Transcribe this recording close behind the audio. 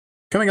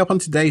Coming up on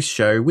today's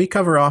show, we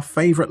cover our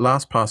favorite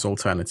LastPass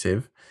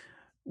alternative.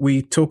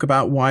 We talk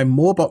about why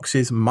more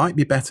boxes might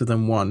be better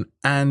than one,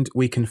 and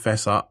we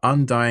confess our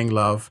undying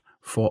love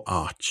for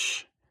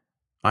Arch.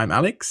 I'm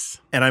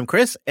Alex. And I'm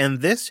Chris,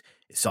 and this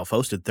is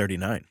Self-Hosted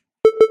 39.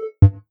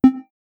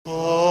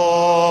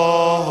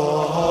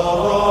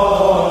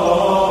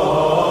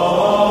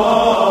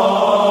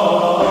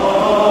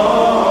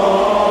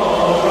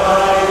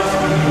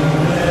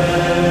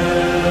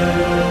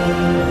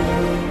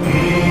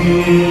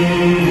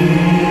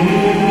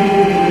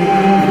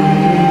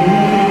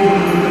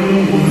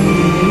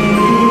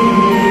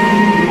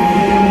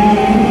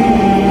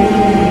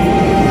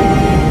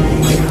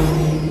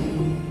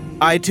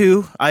 I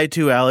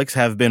too, Alex,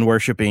 have been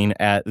worshiping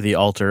at the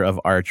altar of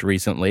Arch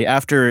recently.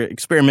 After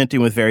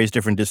experimenting with various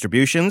different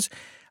distributions,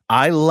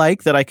 I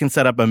like that I can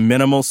set up a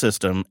minimal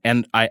system,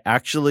 and I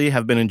actually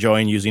have been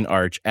enjoying using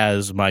Arch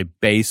as my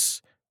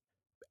base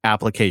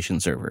application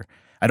server.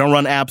 I don't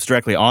run apps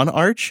directly on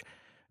Arch,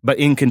 but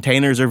in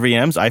containers or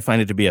VMs, I find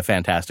it to be a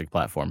fantastic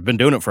platform. Been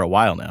doing it for a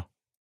while now.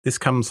 This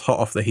comes hot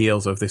off the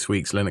heels of this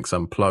week's Linux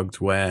Unplugged,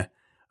 where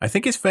I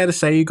think it's fair to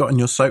say you got on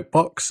your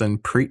soapbox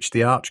and preached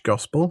the Arch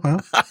gospel, huh?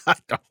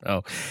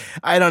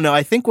 I don't know.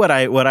 I think what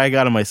I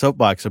got on my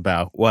soapbox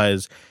about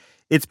was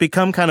it's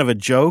become kind of a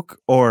joke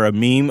or a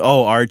meme.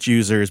 Oh, Arch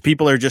users,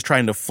 people are just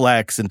trying to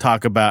flex and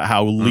talk about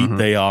how elite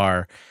they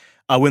are.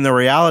 When the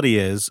reality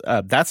is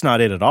that's not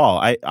it at all.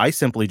 I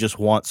simply just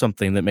want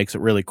something that makes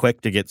it really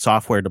quick to get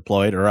software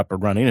deployed or up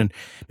and running and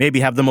maybe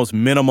have the most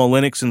minimal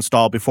Linux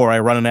installed before I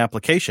run an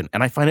application.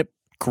 And I find it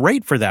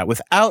great for that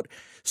without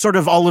sort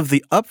of all of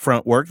the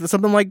upfront work that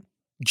something like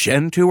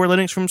Gentoo or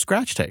Linux from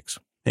scratch takes.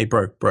 Hey,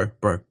 bro.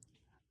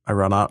 I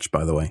run Arch,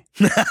 by the way.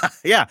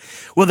 Yeah.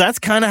 Well, that's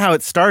kind of how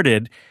it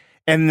started.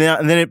 And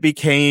then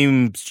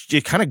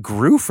it kind of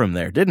grew from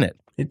there, didn't it?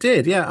 It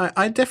did, yeah.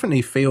 I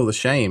definitely feel the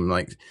shame.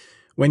 Like,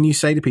 when you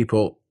say to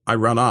people, I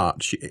run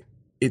Arch,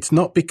 it's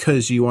not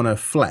because you want to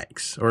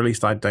flex, or at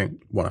least I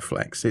don't want to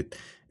flex.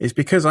 It's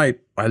because I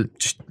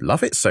just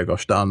love it so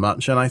gosh darn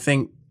much, and I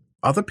think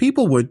other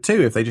people would too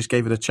if they just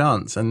gave it a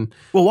chance. And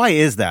well, why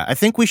is that? I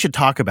think we should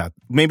talk about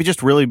maybe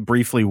just really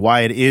briefly why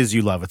it is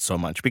you love it so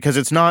much, because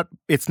it's not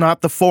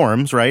the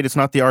forums, right? It's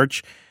not the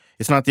Arch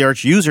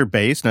user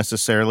base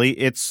necessarily.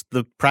 It's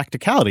the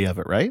practicality of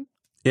it, right?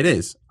 It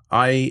is.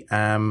 I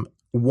am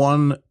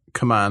one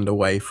command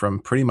away from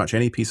pretty much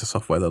any piece of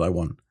software that I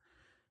want.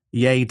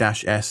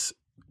 Yay-S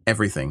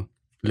everything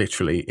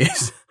literally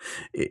is,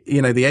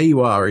 the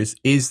AUR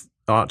is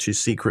Arch's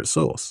secret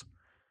sauce.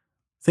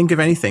 Think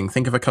of anything.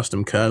 Think of a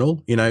custom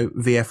kernel.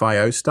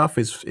 VFIO stuff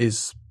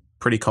is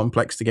pretty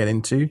complex to get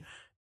into.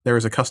 There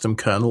is a custom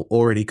kernel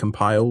already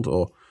compiled,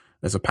 or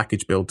there's a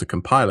package build to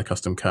compile a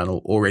custom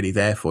kernel already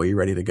there for you,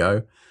 ready to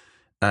go.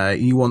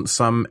 You want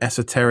some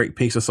esoteric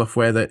piece of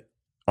software that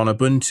on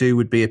Ubuntu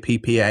would be a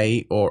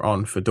PPA, or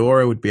on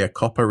Fedora would be a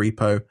Copper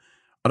repo.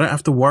 I don't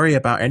have to worry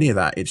about any of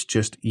that. It's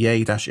just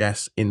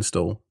yay-S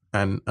install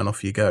and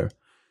off you go.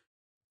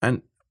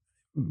 And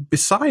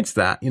besides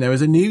that,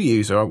 as a new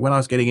user, when I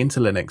was getting into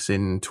Linux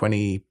in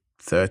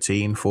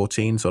 2013,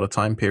 14 sort of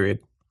time period,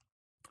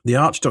 the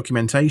Arch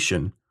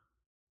documentation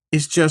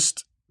is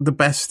just the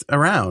best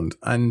around,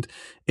 and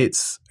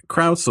it's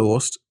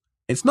crowdsourced.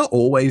 It's not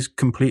always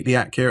completely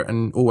accurate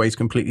and always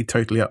completely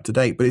totally up to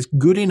date, but it's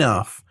good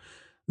enough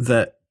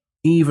that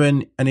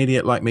even an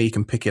idiot like me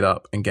can pick it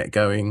up and get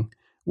going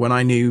when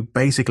I knew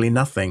basically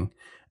nothing.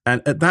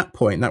 And at that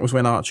point, that was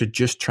when Arch had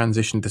just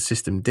transitioned to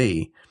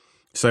Systemd.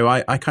 So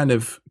I kind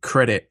of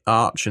credit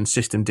Arch and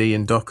Systemd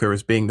and Docker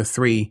as being the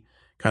three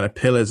kind of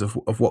pillars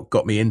of what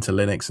got me into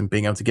Linux and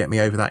being able to get me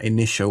over that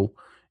initial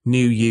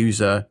new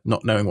user,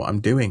 not knowing what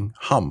I'm doing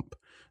hump.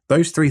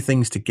 Those three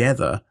things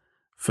together,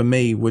 for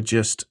me, were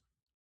just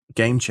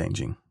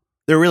game-changing.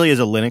 There really is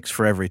a Linux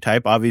for every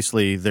type.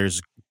 Obviously,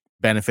 there's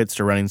benefits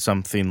to running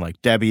something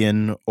like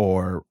Debian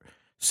or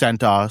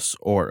CentOS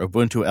or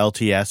Ubuntu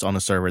LTS on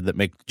a server that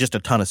make just a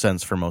ton of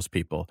sense for most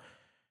people.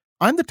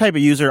 I'm the type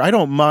of user, I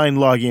don't mind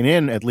logging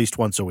in at least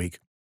once a week,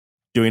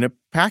 doing a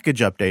package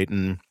update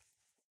and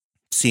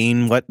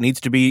seeing what needs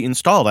to be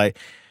installed.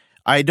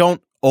 I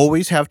don't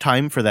always have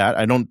time for that.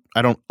 I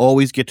don't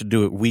always get to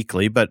do it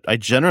weekly, but I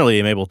generally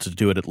am able to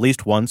do it at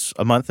least once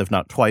a month, if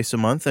not twice a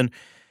month. And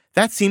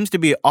that seems to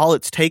be all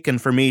it's taken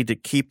for me to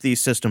keep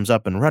these systems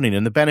up and running.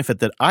 And the benefit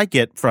that I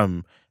get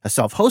from a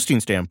self-hosting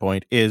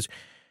standpoint is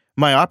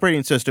my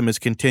operating system is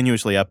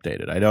continuously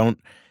updated.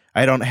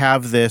 I don't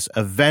have this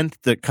event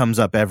that comes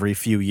up every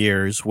few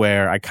years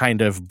where I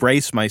kind of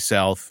brace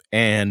myself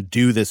and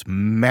do this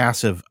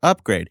massive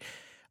upgrade.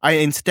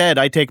 Instead,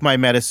 I take my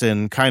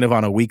medicine kind of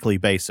on a weekly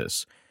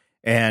basis,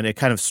 and it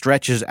kind of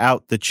stretches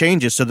out the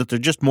changes so that they're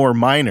just more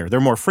minor. They're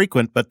more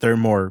frequent, but they're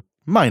more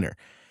minor.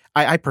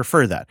 I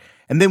prefer that.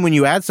 And then when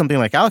you add something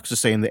like Alex was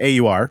saying,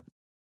 the AUR,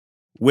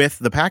 with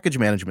the package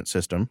management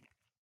system,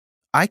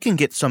 I can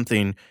get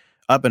something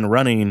up and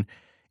running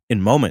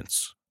in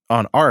moments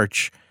on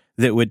Arch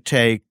that would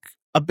take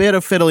a bit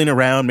of fiddling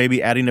around,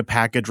 maybe adding a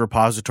package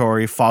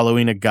repository,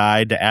 following a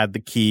guide to add the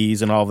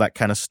keys and all that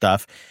kind of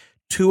stuff,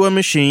 to a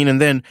machine,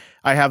 and then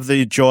I have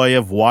the joy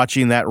of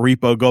watching that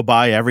repo go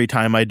by every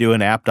time I do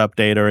an apt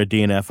update or a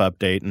DNF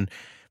update, and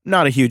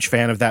not a huge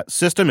fan of that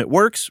system. It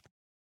works,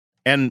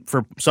 and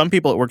for some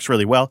people it works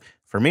really well.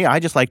 For me, I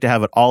just like to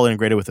have it all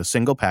integrated with a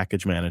single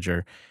package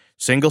manager,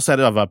 single set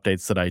of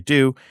updates that I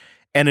do,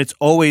 and it's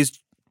always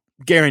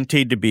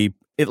guaranteed to be,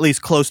 at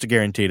least close to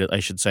guaranteed, I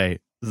should say,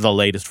 the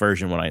latest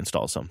version when I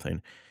install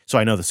something. So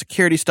I know the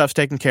security stuff's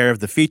taken care of,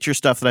 the feature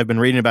stuff that I've been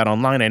reading about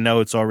online, I know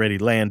it's already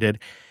landed.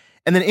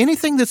 And then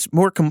anything that's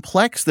more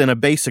complex than a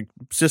basic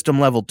system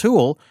level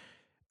tool,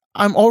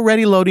 I'm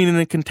already loading in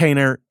a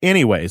container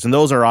anyways. And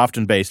those are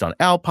often based on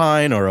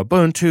Alpine or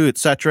Ubuntu,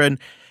 etc. And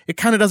it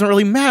kind of doesn't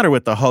really matter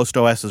what the host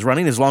OS is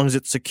running as long as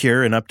it's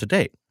secure and up to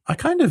date. I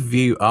kind of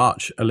view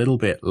Arch a little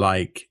bit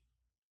like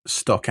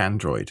stock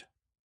Android.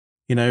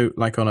 You know,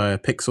 like on a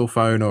Pixel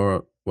phone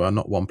or, well,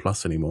 not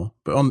OnePlus anymore,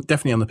 but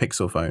definitely on the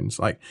Pixel phones.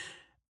 Like,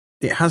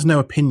 it has no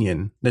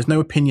opinion. There's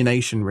no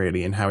opinionation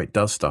really in how it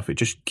does stuff. It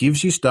just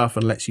gives you stuff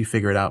and lets you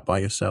figure it out by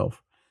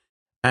yourself.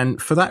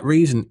 And for that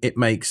reason, it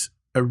makes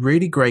a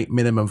really great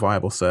minimum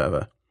viable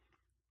server.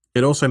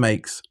 It also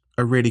makes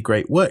a really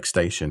great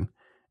workstation.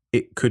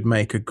 It could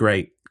make a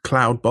great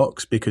cloud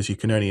box because you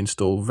can only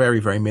install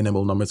very, very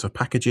minimal numbers of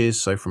packages.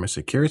 So from a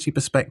security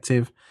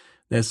perspective,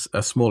 there's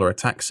a smaller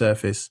attack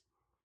surface.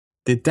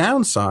 The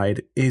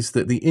downside is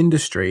that the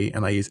industry,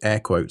 and I use air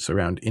quotes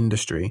around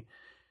industry,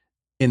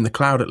 in the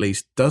cloud at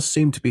least, does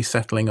seem to be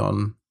settling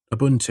on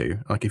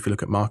Ubuntu, like if you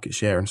look at market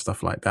share and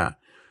stuff like that.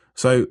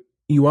 So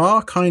you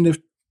are kind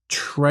of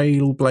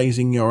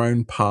trailblazing your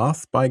own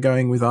path by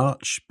going with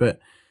Arch, but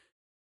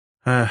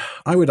I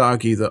would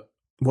argue that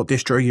what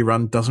distro you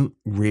run doesn't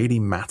really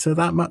matter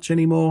that much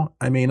anymore.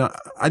 I mean,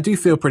 I do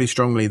feel pretty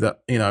strongly that,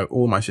 you know,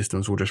 all my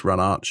systems will just run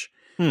Arch.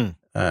 You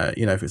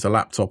know, if it's a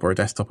laptop or a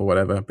desktop or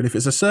whatever. But if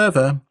it's a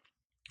server,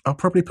 I'll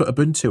probably put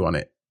Ubuntu on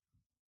it,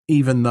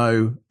 even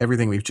though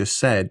everything we've just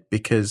said,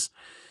 because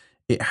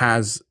it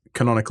has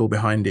Canonical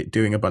behind it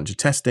doing a bunch of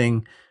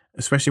testing,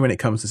 especially when it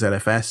comes to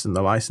ZFS and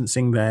the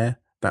licensing there.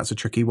 That's a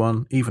tricky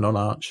one, even on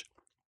Arch.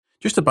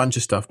 Just a bunch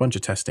of stuff, bunch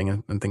of testing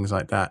and things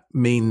like that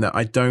mean that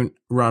I don't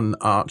run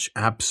Arch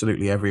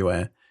absolutely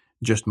everywhere,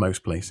 just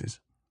most places.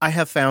 I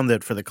have found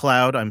that for the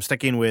cloud, I'm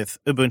sticking with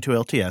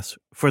Ubuntu LTS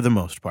for the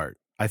most part.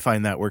 I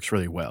find that works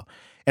really well.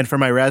 And for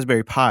my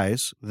Raspberry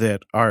Pis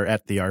that are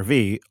at the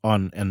RV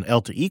on an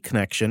LTE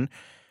connection,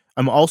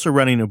 I'm also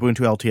running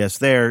Ubuntu LTS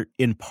there,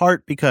 in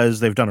part because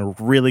they've done a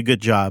really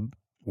good job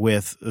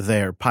with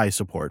their Pi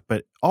support,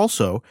 but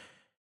also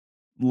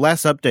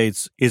less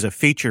updates is a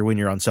feature when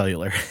you're on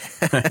cellular.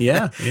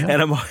 Yeah.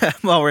 And I'm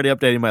already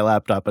updating my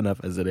laptop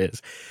enough as it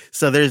is.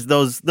 So there's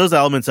those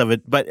elements of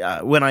it.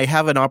 But when I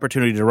have an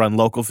opportunity to run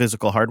local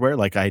physical hardware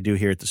like I do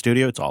here at the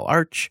studio, it's all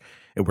Arch.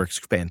 It works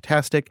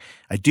fantastic.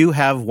 I do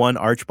have one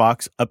Arch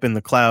box up in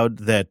the cloud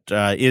that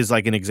is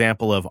like an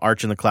example of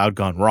Arch in the cloud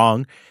gone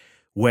wrong,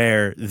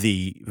 where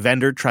the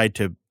vendor tried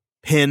to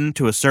pin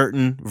to a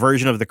certain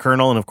version of the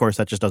kernel. And of course,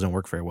 that just doesn't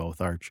work very well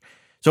with Arch.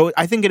 So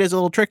I think it is a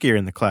little trickier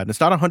in the cloud. It's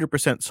not a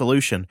 100%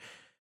 solution.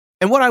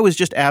 And what I was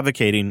just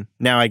advocating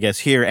now, I guess,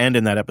 here and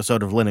in that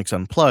episode of Linux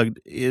Unplugged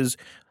is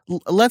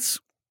let's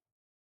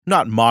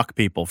not mock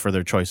people for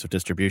their choice of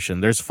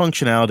distribution. There's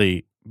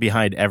functionality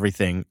behind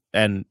everything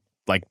and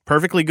like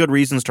perfectly good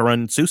reasons to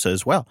run SUSE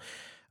as well.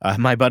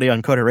 My buddy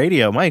on Coda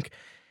Radio, Mike,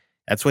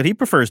 that's what he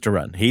prefers to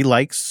run. He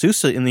likes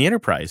SUSE in the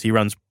enterprise. He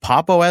runs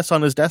Pop! OS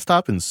on his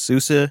desktop and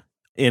SUSE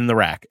in the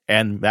rack,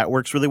 and that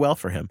works really well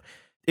for him.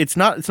 It's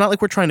not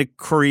like we're trying to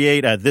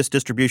create a this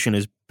distribution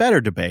is better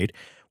debate.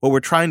 What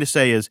we're trying to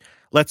say is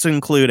let's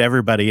include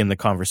everybody in the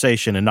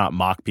conversation and not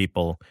mock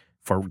people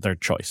for their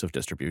choice of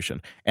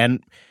distribution.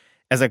 And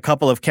as a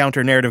couple of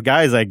counter-narrative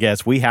guys, I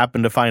guess, we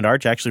happen to find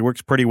Arch actually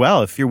works pretty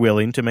well if you're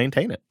willing to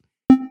maintain it.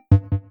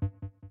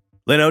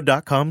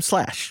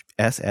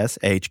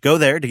 Linode.com/SSH. Go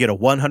there to get a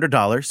 $100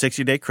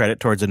 60-day credit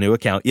towards a new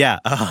account. Yeah,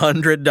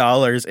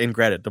 $100 in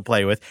credit to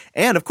play with.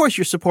 And of course,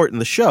 you're supporting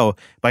the show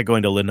by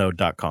going to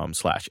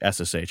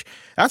linode.com/SSH.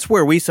 That's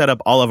where we set up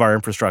all of our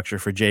infrastructure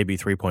for JB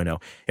 3.0.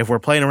 If we're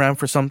playing around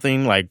for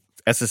something like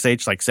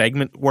SSH, like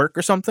segment work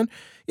or something,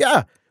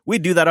 yeah, we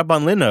do that up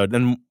on Linode.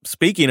 And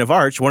speaking of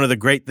Arch, one of the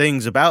great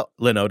things about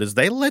Linode is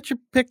they let you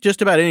pick just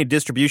about any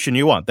distribution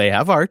you want. They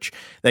have Arch.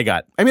 They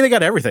got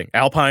everything.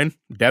 Alpine,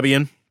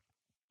 Debian,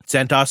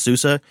 CentOS,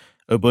 SUSE,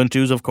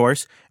 Ubuntu's, of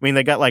course. I mean,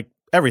 they got like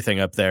everything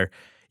up there.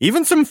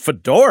 Even some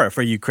Fedora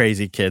for you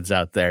crazy kids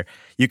out there.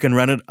 You can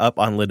run it up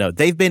on Linode.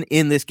 They've been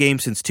in this game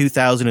since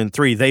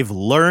 2003. They've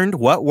learned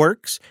what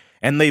works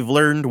and they've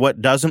learned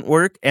what doesn't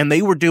work. And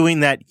they were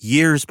doing that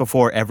years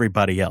before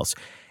everybody else.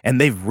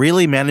 And they've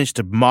really managed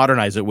to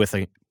modernize it with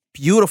a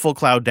beautiful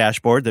cloud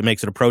dashboard that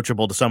makes it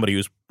approachable to somebody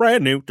who's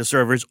brand new to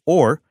servers,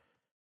 or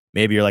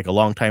maybe you're like a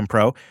longtime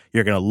pro.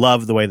 You're going to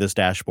love the way this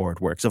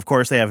dashboard works. Of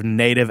course, they have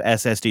native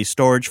SSD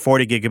storage,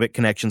 40 gigabit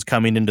connections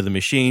coming into the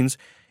machines.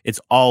 It's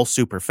all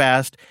super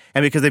fast.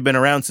 And because they've been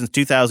around since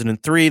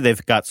 2003,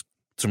 they've got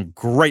some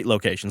great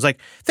locations. Like,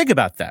 think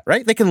about that,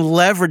 right? They can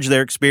leverage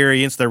their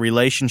experience, their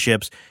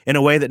relationships in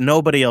a way that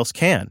nobody else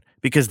can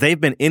because they've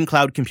been in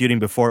cloud computing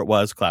before it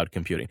was cloud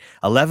computing.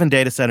 11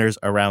 data centers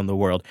around the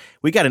world.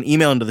 We got an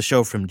email into the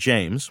show from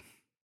James.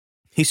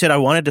 He said, I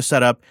wanted to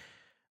set up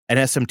an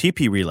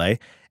SMTP relay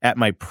at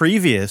my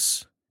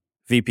previous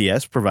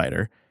VPS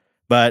provider,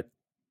 but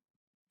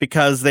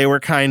because they were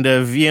kind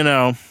of,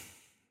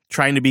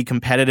 trying to be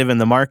competitive in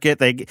the market,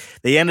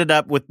 they ended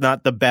up with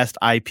not the best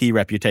IP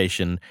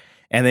reputation,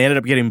 and they ended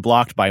up getting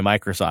blocked by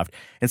Microsoft.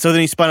 And so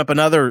then he spun up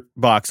another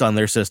box on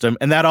their system,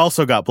 and that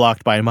also got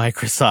blocked by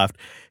Microsoft.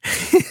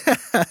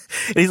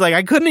 And he's like,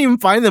 I couldn't even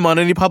find them on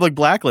any public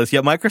blacklist,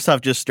 yet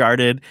Microsoft just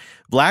started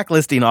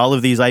blacklisting all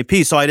of these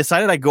IPs. So I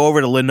decided I'd go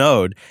over to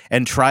Linode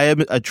and try a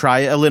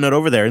Linode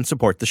over there and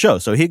support the show.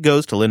 So he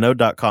goes to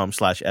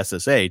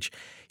linode.com/SSH.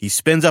 He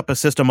spins up a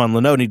system on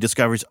Linode, and he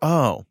discovers,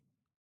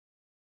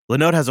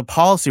 Linode has a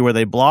policy where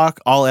they block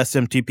all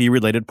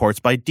SMTP-related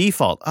ports by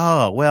default.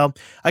 Oh, well,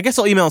 I guess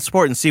I'll email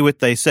support and see what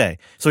they say.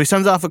 So he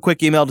sends off a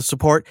quick email to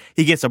support.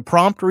 He gets a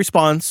prompt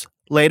response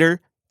later,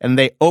 and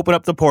they open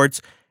up the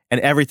ports, and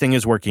everything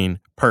is working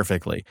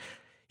perfectly.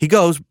 He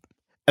goes,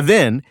 and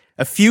then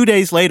a few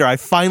days later, I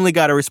finally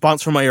got a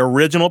response from my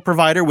original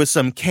provider with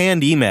some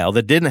canned email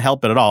that didn't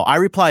help it at all. I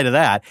replied to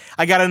that.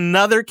 I got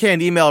another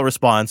canned email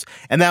response,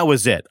 and that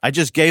was it. I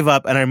just gave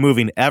up, and I'm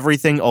moving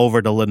everything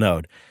over to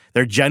Linode.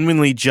 They're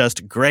genuinely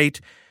just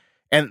great.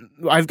 And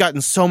I've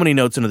gotten so many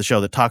notes into the show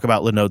that talk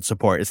about Linode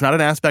support. It's not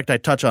an aspect I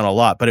touch on a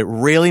lot, but it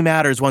really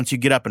matters once you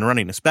get up and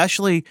running,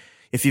 especially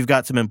if you've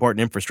got some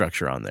important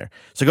infrastructure on there.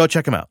 So go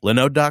check them out.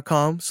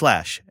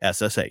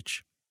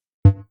 Linode.com/SSH.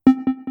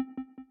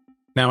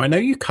 Now, I know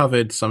you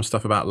covered some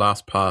stuff about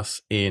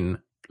LastPass in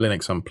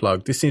Linux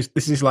Unplugged. This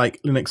is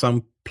like Linux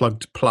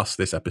Unplugged plus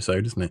this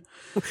episode, isn't it?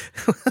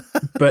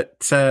 But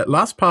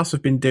LastPass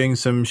have been doing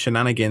some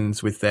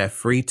shenanigans with their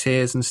free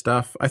tiers and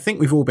stuff. I think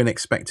we've all been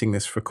expecting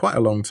this for quite a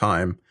long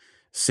time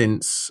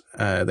since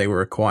they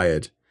were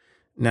acquired.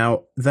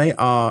 Now, they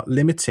are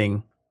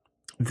limiting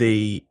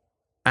the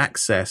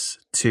access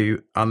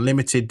to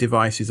unlimited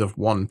devices of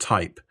one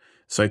type.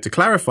 So to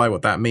clarify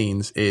what that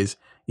means is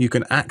you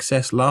can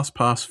access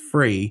LastPass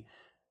free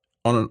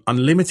on an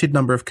unlimited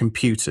number of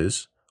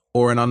computers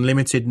or an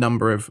unlimited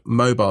number of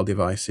mobile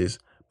devices,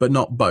 but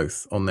not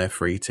both on their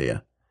free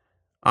tier.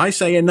 I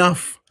say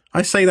enough.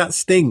 I say that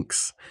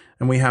stinks.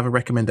 And we have a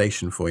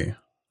recommendation for you.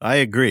 I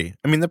agree.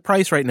 I mean, the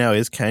price right now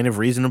is kind of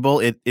reasonable.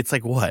 It's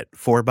like, what,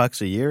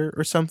 $4 a year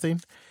or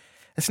something?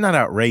 It's not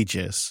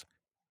outrageous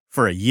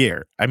for a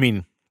year. I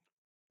mean,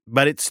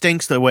 but it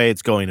stinks the way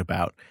it's going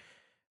about.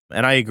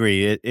 And I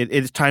agree.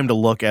 It's time to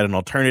look at an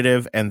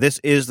alternative. And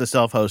this is the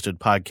self-hosted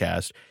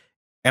podcast.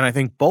 And I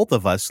think both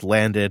of us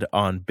landed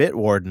on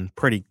Bitwarden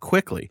pretty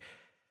quickly.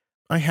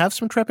 I have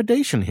some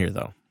trepidation here,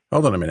 though.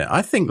 Hold on a minute.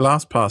 I think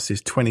LastPass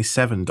is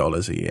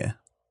 $27 a year.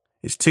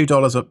 It's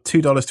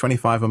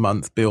 $2.25 a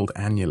month billed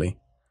annually.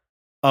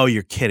 Oh,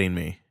 you're kidding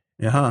me.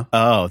 Uh-huh.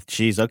 Oh,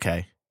 geez.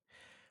 Okay.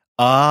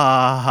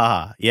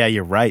 Yeah,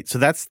 you're right. So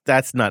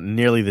that's not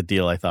nearly the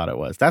deal I thought it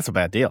was. That's a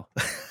bad deal.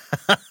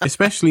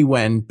 Especially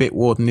when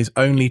Bitwarden is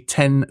only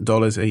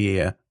 $10 a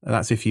year.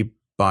 That's if you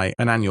buy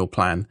an annual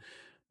plan.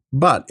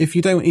 But if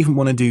you don't even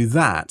want to do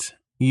that,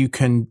 you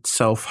can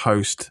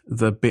self-host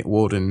the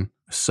Bitwarden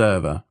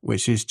server,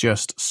 which is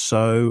just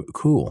so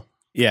cool.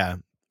 Yeah,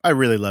 I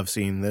really love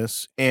seeing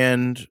this.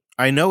 And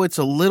I know it's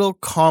a little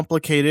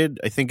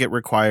complicated. I think it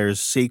requires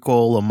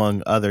SQL,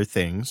 among other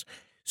things.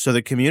 So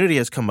the community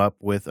has come up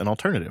with an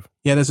alternative.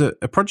 Yeah, there's a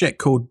project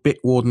called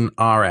Bitwarden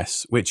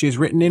RS, which is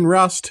written in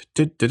Rust.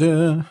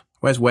 Da-da-da.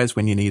 Where's Wes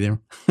when you need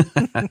him?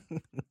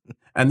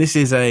 And this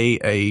is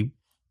a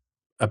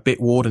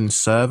Bitwarden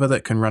server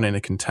that can run in a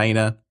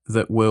container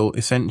that will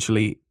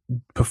essentially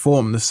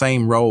perform the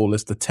same role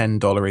as the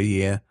 $10 a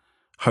year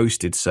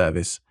hosted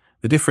service.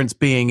 The difference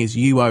being is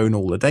you own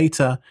all the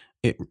data.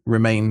 It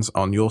remains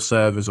on your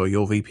servers or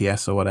your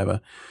VPS or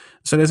whatever.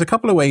 So there's a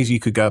couple of ways you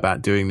could go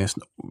about doing this.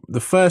 The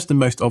first and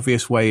most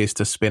obvious way is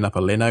to spin up a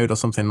Linode or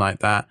something like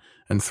that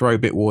and throw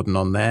Bitwarden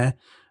on there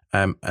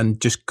and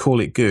just call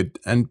it good.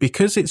 And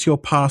because it's your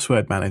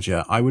password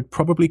manager, I would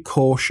probably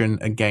caution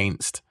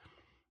against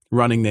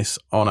running this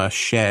on a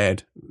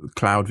shared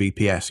cloud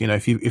VPS. You know,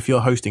 if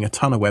you're hosting a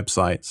ton of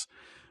websites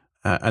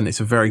and it's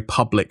a very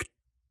public,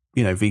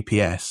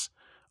 VPS,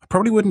 I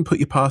probably wouldn't put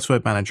your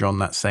password manager on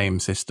that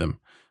same system.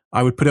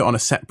 I would put it on a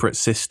separate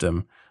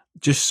system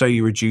just so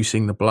you're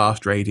reducing the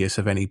blast radius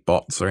of any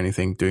bots or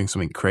anything doing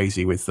something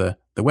crazy with the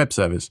web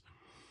servers.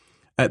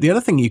 The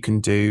other thing you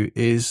can do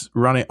is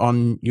run it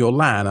on your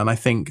LAN, and I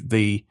think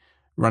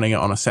running it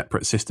on a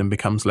separate system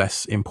becomes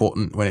less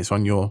important when it's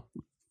on your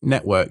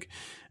network.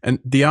 And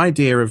the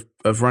idea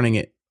of running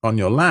it on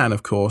your LAN,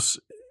 of course,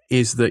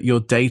 is that your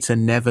data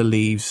never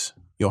leaves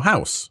your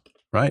house,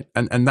 right?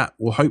 And that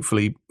will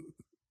hopefully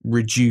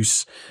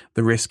reduce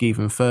the risk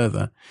even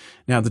further.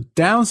 Now, the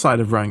downside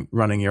of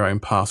running your own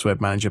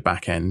password manager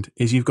backend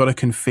is you've got to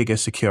configure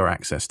secure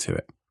access to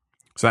it.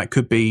 So that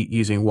could be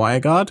using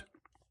WireGuard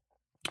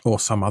or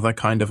some other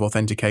kind of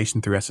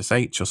authentication through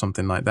SSH or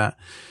something like that.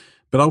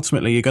 But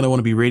ultimately, you're going to want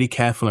to be really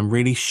careful and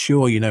really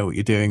sure you know what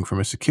you're doing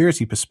from a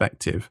security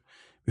perspective,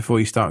 before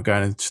you start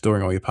going and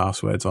storing all your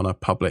passwords on a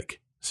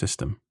public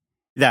system.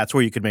 That's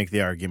where you could make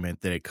the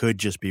argument that it could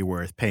just be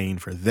worth paying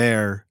for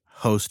their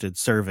hosted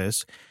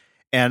service.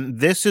 And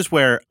this is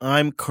where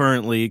I'm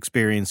currently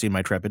experiencing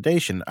my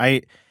trepidation.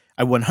 I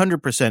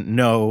 100%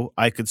 know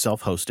I could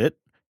self-host it.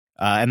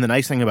 And the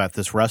nice thing about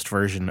this Rust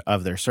version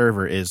of their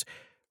server is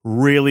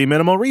really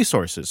minimal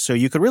resources. So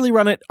you could really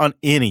run it on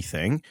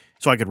anything.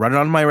 So I could run it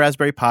on my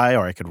Raspberry Pi,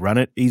 or I could run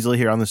it easily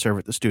here on the server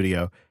at the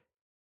studio.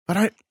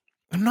 But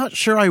I'm not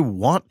sure I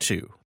want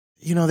to.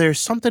 You know, there's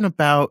something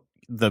about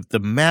the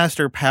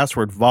master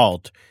password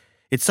vault.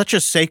 It's such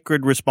a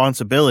sacred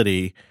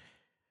responsibility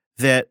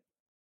that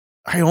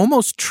I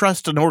almost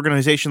trust an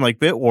organization like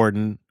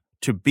Bitwarden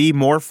to be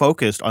more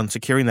focused on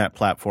securing that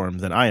platform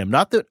than I am.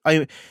 Not that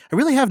I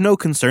really have no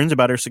concerns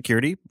about our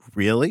security,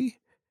 really,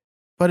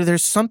 but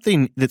there's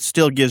something that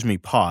still gives me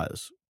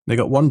pause. They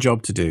got one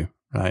job to do,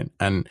 right?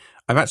 And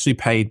I've actually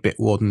paid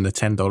Bitwarden the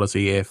 $10 a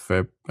year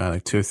for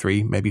 2 or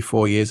 3, maybe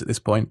 4 years at this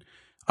point.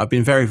 I've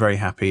been very, very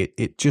happy.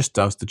 It just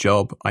does the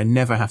job. I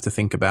never have to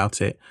think about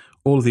it.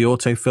 All of the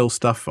autofill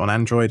stuff on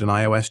Android and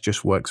iOS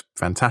just works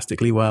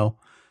fantastically well.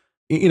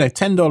 You know,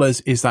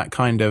 $10 is that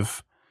kind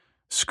of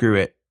screw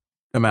it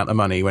amount of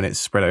money when it's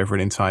spread over an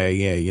entire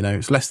year. You know,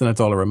 it's less than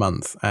 $1 a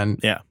month. And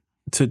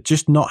to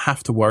just not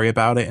have to worry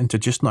about it and to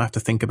just not have to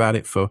think about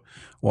it for,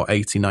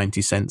 80,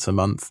 90 cents a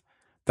month,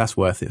 that's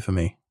worth it for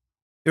me.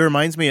 It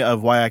reminds me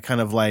of why I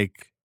kind of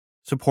like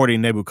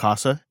supporting Nebu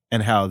Casa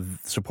and how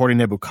supporting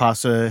Nebu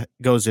Casa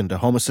goes into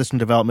Home Assistant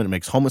development and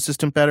makes Home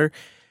Assistant better.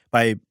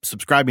 By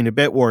subscribing to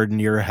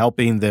Bitwarden, you're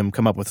helping them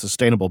come up with a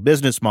sustainable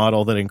business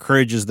model that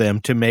encourages them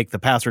to make the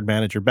password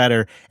manager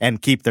better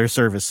and keep their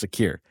service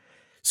secure.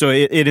 So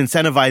it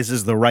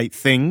incentivizes the right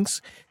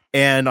things.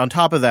 And on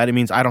top of that, it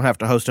means I don't have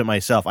to host it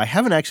myself. I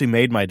haven't actually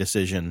made my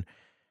decision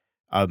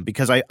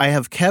because I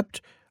have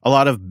kept a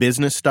lot of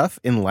business stuff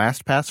in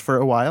LastPass for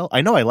a while.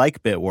 I know I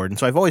like Bitwarden,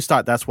 so I've always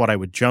thought that's what I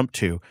would jump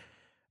to.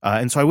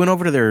 And so I went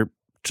over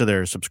to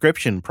their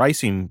subscription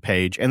pricing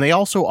page, and they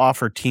also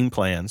offer team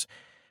plans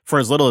for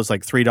as little as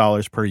like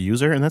 $3 per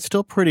user, and that's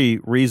still pretty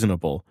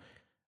reasonable.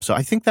 So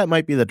I think that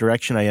might be the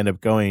direction I end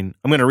up going.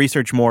 I'm going to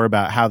research more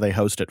about how they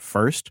host it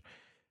first,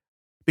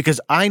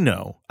 because I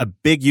know a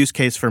big use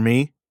case for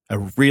me, a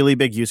really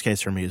big use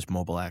case for me is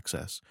mobile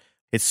access.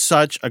 It's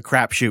such a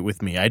crapshoot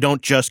with me. I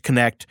don't just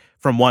connect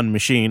from one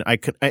machine.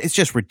 It's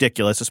just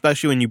ridiculous,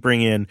 especially when you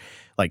bring in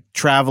like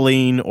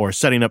traveling or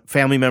setting up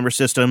family member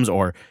systems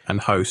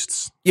and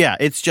hosts. Yeah,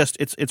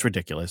 it's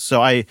ridiculous.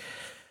 So I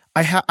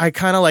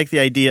kind of like the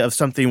idea of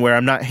something where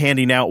I'm not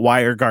handing out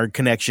WireGuard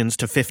connections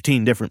to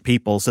 15 different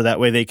people so that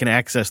way they can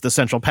access the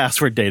central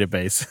password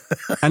database.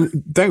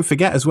 And don't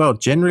forget as well,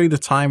 generally the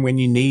time when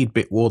you need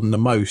Bitwarden the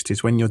most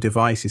is when your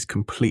device is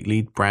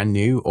completely brand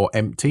new or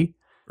empty.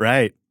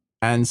 Right.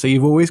 And so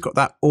you've always got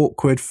that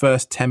awkward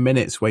first 10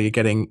 minutes where you're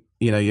getting,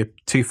 your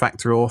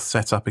two-factor auth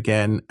set up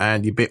again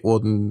and your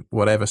Bitwarden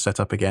whatever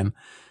set up again.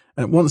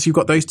 And once you've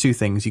got those two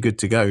things, you're good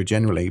to go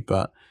generally.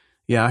 But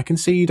yeah, I can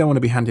see you don't want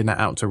to be handing that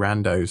out to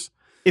randos.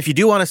 If you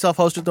do want to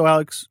self-host it though,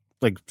 Alex,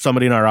 like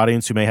somebody in our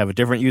audience who may have a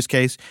different use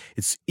case,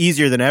 it's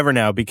easier than ever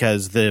now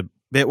because the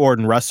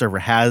Bitwarden Rust server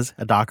has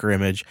a Docker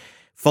image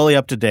fully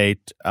up to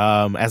date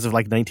as of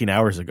like 19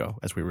 hours ago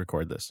as we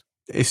record this.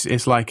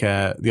 It's like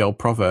the old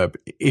proverb,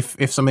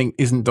 if something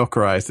isn't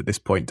Dockerized at this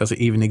point, does it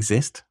even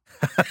exist?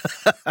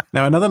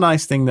 Now, another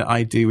nice thing that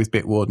I do with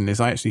Bitwarden is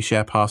I actually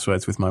share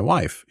passwords with my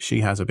wife.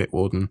 She has a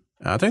Bitwarden.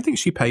 I don't think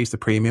she pays the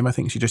premium. I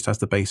think she just has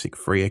the basic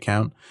free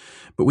account.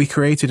 But we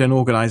created an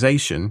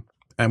organization,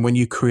 and when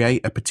you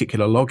create a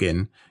particular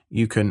login,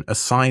 you can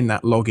assign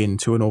that login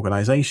to an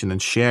organization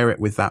and share it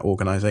with that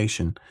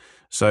organization.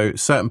 So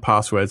certain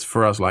passwords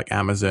for us, like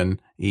Amazon,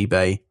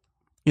 eBay,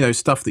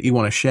 stuff that you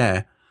want to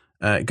share,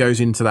 it goes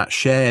into that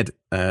shared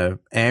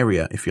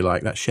area, if you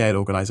like, that shared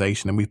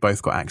organization, and we've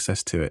both got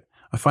access to it.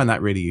 I find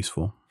that really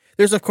useful.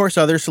 There's, of course,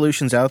 other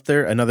solutions out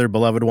there. Another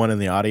beloved one in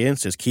the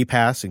audience is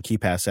KeePass and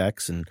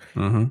KeePassX,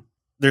 and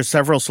there's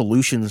several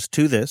solutions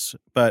to this,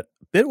 but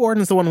Bitwarden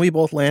is the one we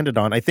both landed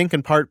on, I think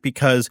in part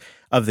because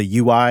of the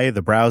UI,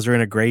 the browser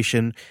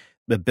integration,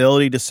 the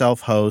ability to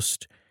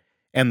self-host,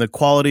 and the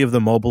quality of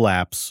the mobile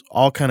apps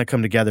all kind of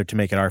come together to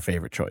make it our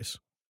favorite choice.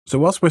 So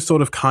whilst we're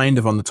sort of kind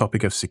of on the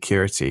topic of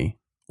security,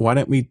 why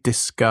don't we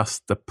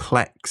discuss the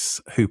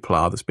Plex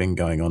hoopla that's been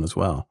going on as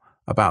well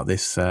about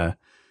this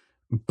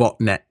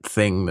botnet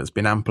thing that's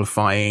been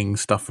amplifying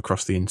stuff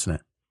across the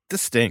internet?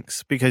 This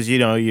stinks because, you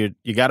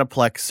got a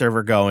Plex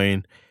server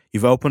going.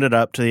 You've opened it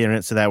up to the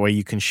internet so that way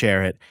you can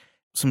share it.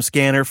 Some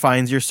scanner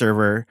finds your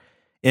server,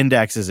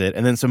 indexes it,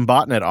 and then some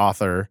botnet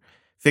author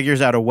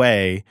figures out a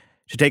way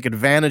to take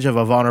advantage of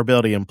a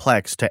vulnerability in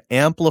Plex to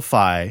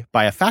amplify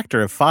by a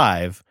factor of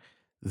 5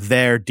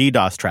 their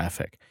DDoS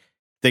traffic.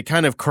 They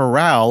kind of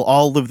corral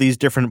all of these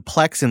different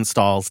Plex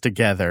installs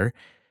together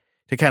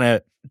to kind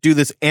of do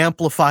this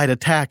amplified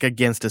attack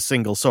against a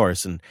single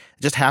source. And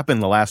it just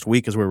happened the last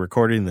week as we're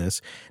recording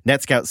this.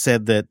 NetScout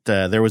said that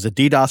there was a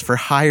DDoS for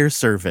hire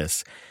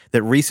service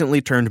that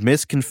recently turned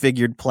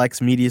misconfigured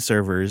Plex media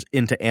servers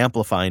into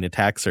amplifying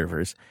attack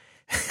servers.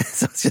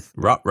 So it's just,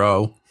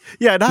 Ruh-roh.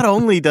 yeah, not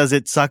only does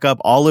it suck up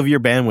all of your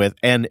bandwidth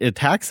and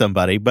attack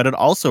somebody, but it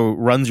also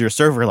runs your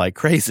server like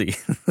crazy.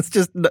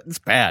 It's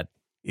bad.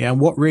 Yeah, and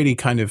what really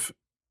kind of,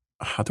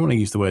 I don't want to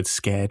use the word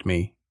scared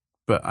me,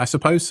 but I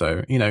suppose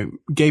so,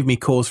 gave me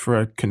cause for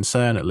a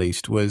concern at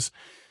least, was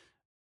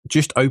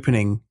just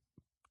opening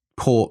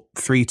port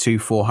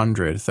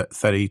 32400,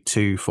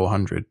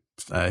 32400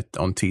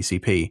 on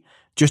TCP.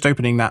 Just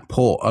opening that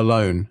port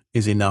alone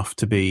is enough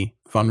to be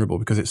vulnerable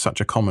because it's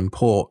such a common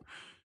port.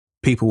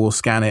 People will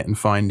scan it and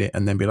find it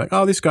and then be like,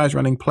 oh, this guy's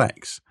running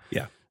Plex.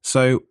 Yeah.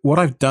 So what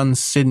I've done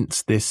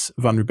since this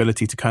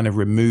vulnerability to kind of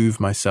remove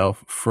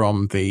myself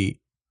from the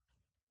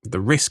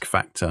risk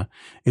factor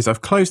is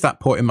I've closed that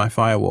port in my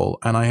firewall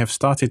and I have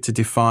started to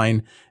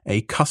define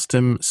a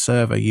custom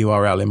server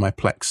URL in my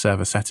Plex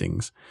server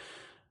settings.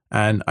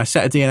 And I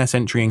set a DNS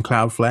entry in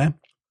Cloudflare.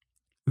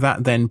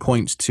 That then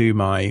points to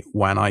my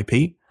WAN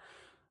IP.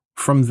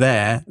 From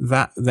there,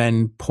 that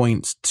then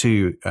points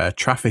to a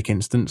traffic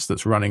instance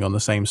that's running on the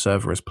same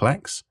server as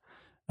Plex.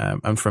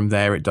 And from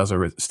there, it does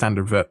a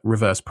standard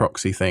reverse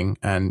proxy thing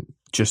and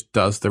just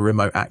does the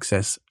remote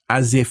access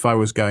as if I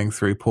was going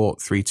through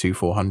port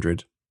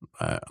 32400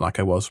 like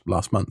I was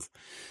last month.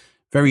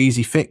 Very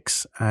easy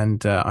fix,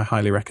 and I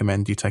highly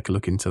recommend you take a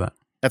look into that.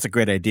 That's a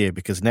great idea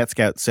because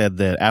NetScout said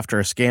that after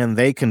a scan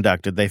they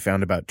conducted, they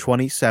found about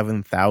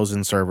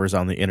 27,000 servers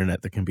on the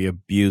internet that can be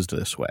abused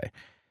this way.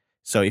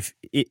 So if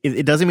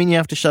it doesn't mean you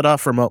have to shut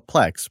off remote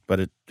Plex, but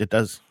it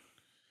does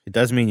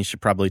mean you should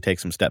probably take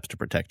some steps to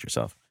protect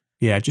yourself.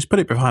 Yeah, just put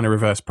it behind a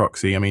reverse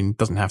proxy. I mean, it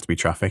doesn't have to be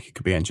traffic. It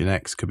could be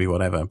Nginx, could be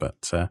whatever,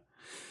 but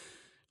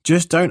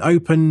just don't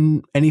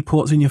open any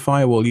ports in your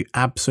firewall. You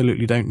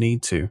absolutely don't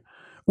need to.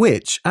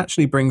 Which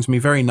actually brings me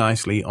very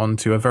nicely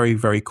onto a very,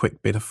 very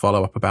quick bit of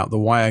follow-up about the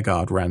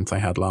WireGuard rant I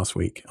had last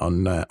week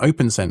on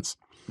OpenSense.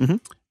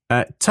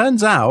 Mm-hmm.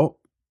 Turns out,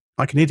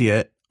 like an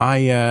idiot,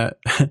 I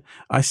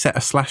set a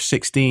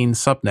 /16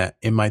 subnet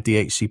in my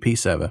DHCP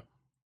server.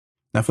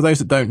 Now, for those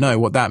that don't know,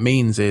 what that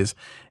means is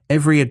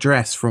every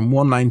address from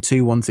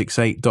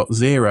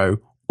 192.168.0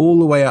 all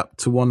the way up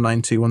to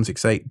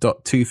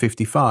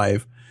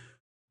 192.168.255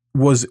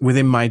 was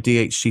within my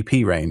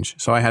DHCP range.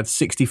 So I had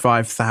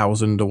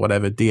 65,000 or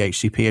whatever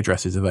DHCP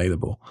addresses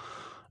available.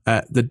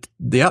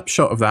 The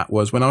upshot of that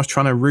was when I was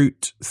trying to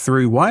route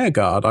through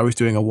WireGuard, I was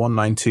doing a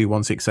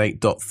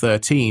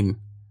 192.168.13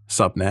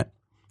 subnet.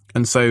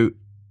 And so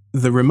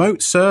the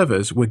remote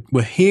servers were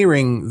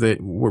receiving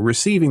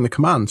the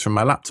commands from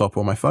my laptop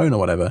or my phone or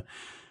whatever,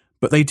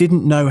 but they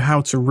didn't know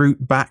how to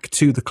route back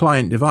to the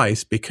client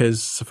device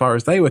because, so far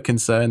as they were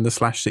concerned, the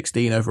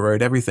 /16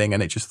 overrode everything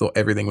and it just thought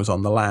everything was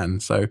on the LAN.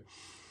 So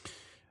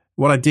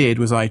what I did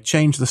was I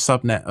changed the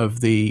subnet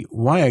of the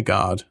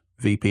WireGuard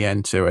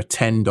VPN to a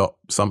 10 dot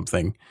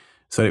something.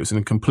 So it was in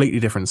a completely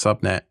different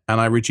subnet,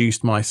 and I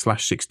reduced my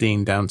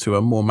 /16 down to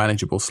a more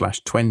manageable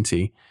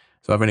 /20.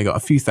 So I've only got a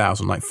few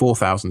thousand, like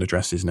 4,000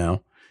 addresses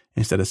now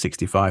instead of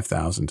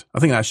 65,000. I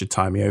think that should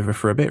tie me over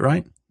for a bit,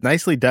 right?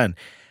 Nicely done.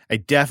 I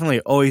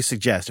definitely always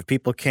suggest, if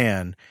people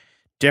can,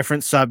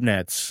 different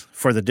subnets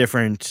for the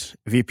different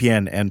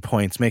VPN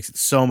endpoints makes it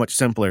so much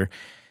simpler.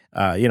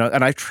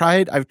 And I've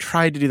tried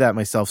to do that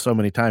myself so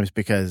many times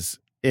because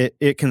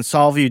it can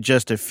solve you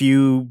just a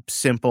few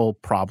simple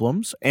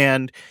problems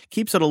and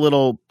keeps it a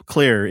little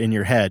clearer in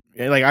your head.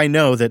 Like I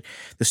know that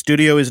the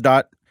studio is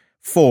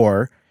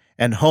 .4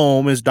 and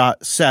home is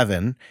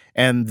 .7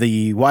 and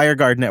the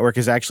WireGuard network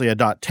is actually a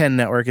 .10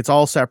 network. It's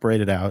all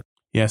separated out.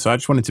 Yeah, so I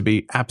just wanted to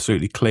be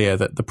absolutely clear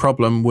that the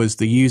problem was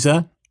the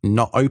user,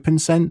 not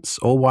OpenSense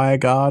or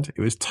WireGuard.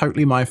 It was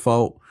totally my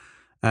fault.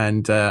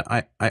 And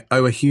I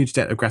owe a huge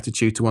debt of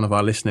gratitude to one of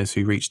our listeners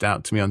who reached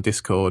out to me on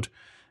Discord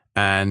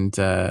and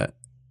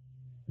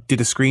did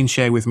a screen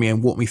share with me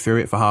and walked me through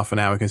it for half an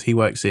hour because he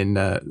works in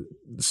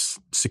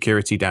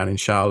security down in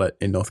Charlotte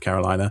in North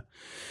Carolina.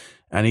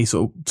 And he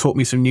sort of taught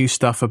me some new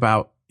stuff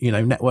about,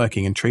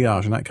 networking and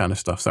triage and that kind of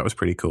stuff. So that was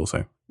pretty cool.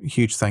 So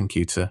huge thank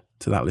you to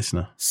that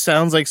listener.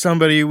 Sounds like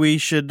somebody we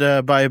should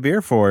buy a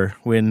beer for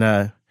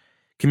when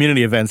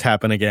community events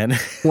happen again.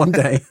 One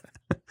day.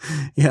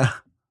 Yeah.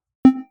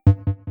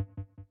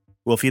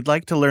 Well, if you'd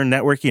like to learn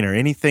networking or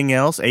anything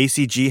else,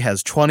 ACG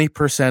has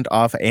 20%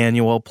 off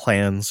annual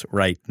plans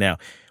right now.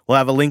 We'll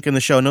have a link in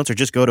the show notes or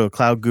just go to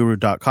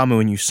cloudguru.com. And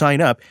when you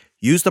sign up,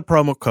 use the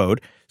promo code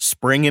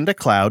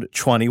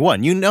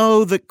SpringIntoCloud21. You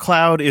know that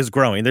cloud is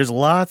growing. There's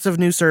lots of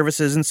new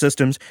services and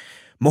systems,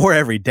 more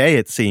every day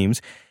it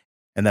seems.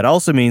 And that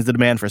also means the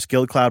demand for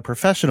skilled cloud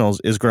professionals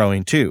is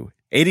growing too.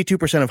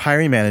 82% of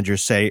hiring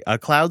managers say a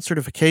cloud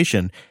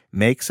certification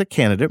makes a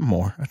candidate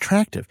more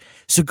attractive.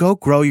 So go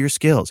grow your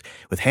skills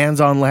with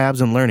hands-on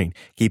labs and learning.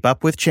 Keep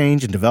up with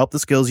change and develop the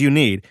skills you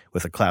need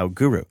with a Cloud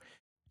Guru.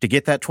 To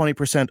get that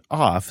 20%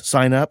 off,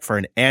 sign up for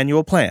an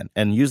annual plan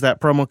and use that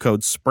promo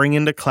code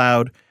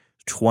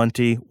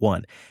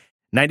SpringIntoCloud21.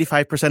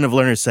 95% of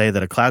learners say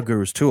that a Cloud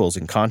Guru's tools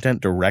and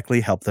content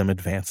directly help them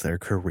advance their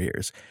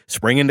careers.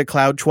 Spring into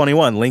Cloud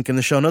 21, link in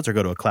the show notes or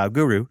go to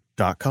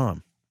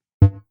cloudguru.com.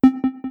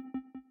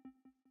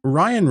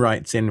 Ryan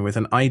writes in with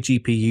an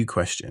iGPU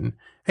question.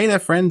 Hey there,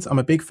 friends. I'm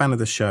a big fan of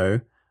the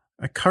show.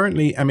 I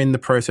currently am in the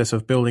process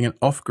of building an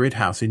off-grid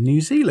house in New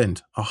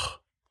Zealand.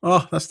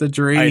 Oh, that's the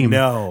dream. I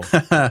know,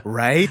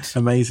 right?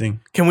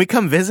 Amazing. Can we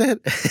come visit?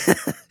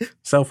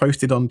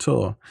 Self-hosted on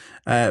tour.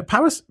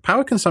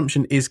 Power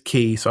consumption is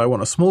key, so I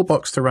want a small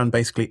box to run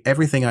basically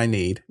everything I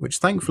need, which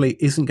thankfully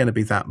isn't going to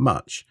be that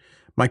much.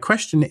 My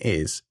question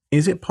is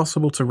it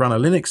possible to run a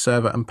Linux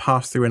server and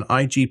pass through an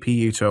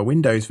iGPU to a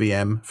Windows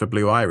VM for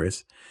Blue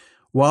Iris,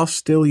 while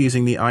still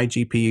using the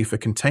iGPU for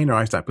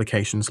containerized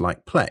applications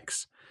like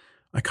Plex?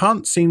 I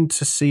can't seem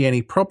to see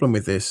any problem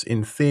with this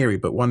in theory,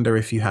 but wonder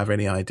if you have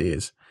any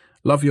ideas.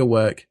 Love your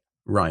work,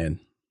 Ryan.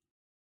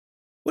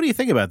 What do you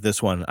think about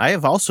this one? I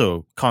have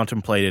also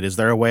contemplated, is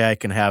there a way I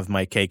can have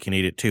my cake and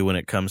eat it too when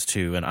it comes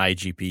to an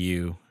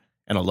iGPU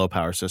and a low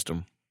power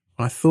system?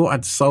 I thought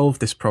I'd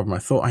solved this problem. I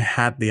thought I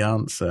had the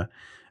answer.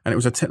 And it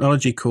was a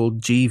technology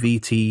called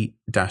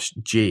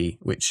GVT-G,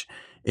 which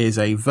is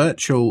a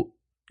virtual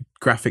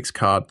graphics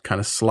card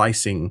kind of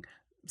slicing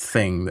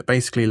thing that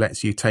basically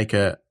lets you take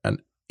an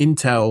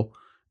Intel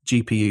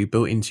GPU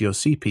built into your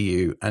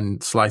CPU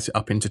and slice it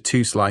up into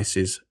two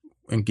slices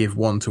and give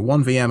one to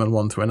one VM and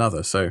one to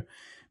another. So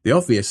the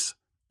obvious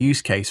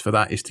use case for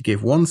that is to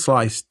give one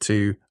slice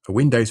to a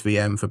Windows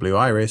VM for Blue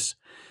Iris,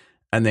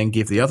 and then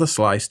give the other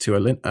slice to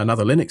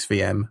another Linux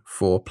VM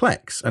for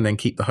Plex, and then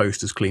keep the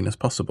host as clean as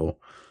possible.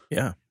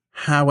 Yeah.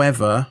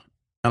 However,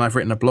 and I've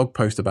written a blog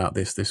post about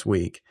this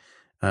week,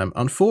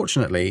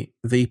 unfortunately,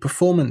 the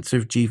performance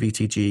of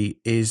GVT-G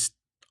is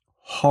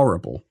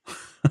horrible.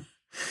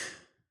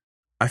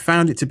 I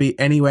found it to be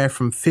anywhere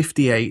from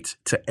 58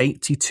 to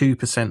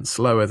 82%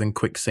 slower than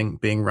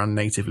QuickSync being run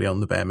natively on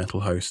the bare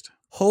metal host.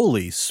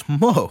 Holy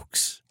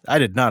smokes. I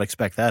did not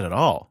expect that at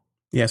all.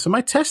 Yeah, so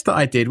my test that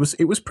I did was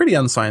pretty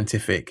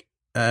unscientific,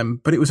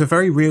 but it was a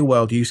very real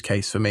world use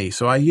case for me.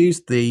 So I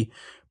used the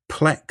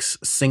Plex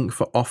Sync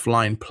for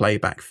offline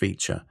playback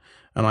feature,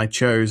 and I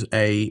chose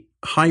a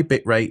high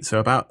bit rate, so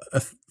about a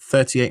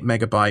 38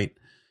 megabyte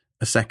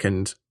a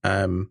second,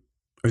 or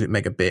is it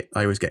megabit?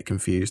 I always get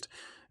confused.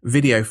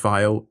 Video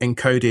file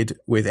encoded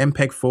with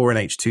MPEG-4 and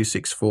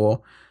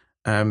H.264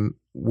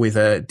 with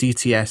a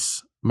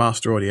DTS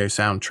master audio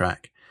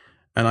soundtrack.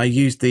 And I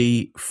used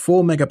the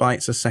 4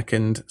 megabytes a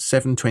second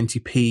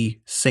 720p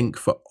sync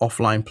for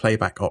offline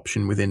playback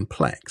option within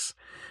Plex.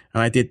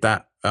 And I did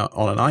that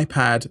on an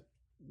iPad.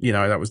 You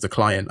know, that was the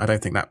client. I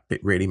don't think that bit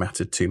really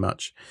mattered too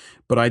much.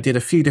 But I did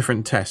a few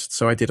different tests.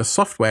 So I did a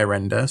software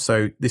render.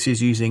 So this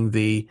is using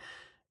the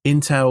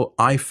Intel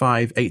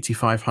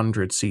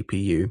i5-8500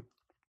 CPU.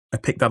 I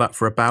picked that up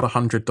for about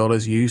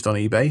 $100 used on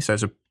eBay. So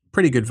it's a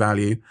pretty good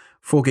value.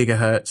 4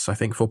 gigahertz, I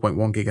think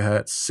 4.1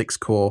 gigahertz,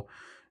 6-core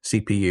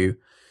CPU.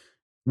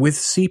 With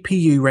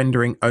CPU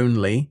rendering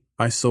only,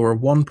 I saw a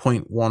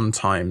 1.1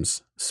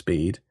 times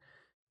speed.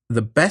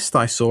 The best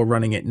I saw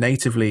running it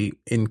natively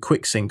in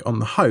QuickSync on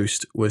the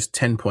host was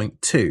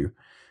 10.2.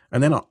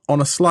 And then on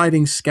a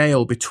sliding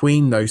scale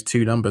between those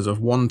two numbers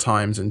of 1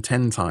 times and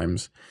 10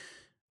 times,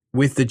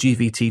 with the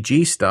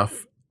GVT-G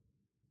stuff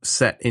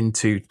set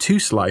into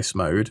 2-slice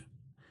mode,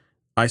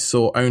 I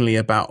saw only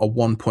about a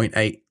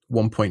 1.8,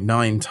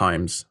 1.9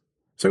 times.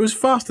 So it was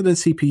faster than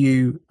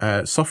CPU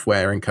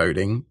software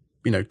encoding,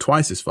 you know,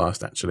 twice as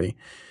fast actually,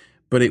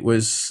 but it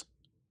was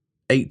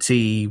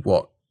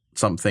 82%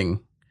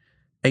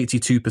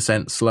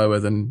 slower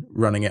than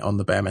running it on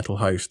the bare metal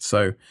host.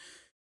 So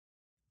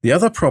the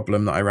other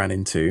problem that I ran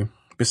into,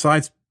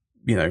 besides,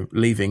 you know,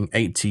 leaving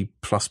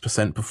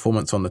 80+%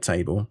 performance on the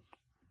table,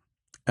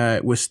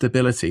 was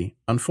stability.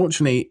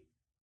 Unfortunately,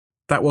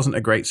 that wasn't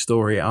a great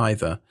story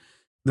either.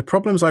 The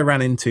problems I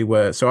ran into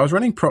were, so I was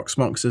running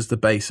Proxmox as the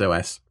base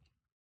OS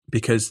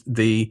because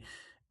the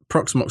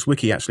Proxmox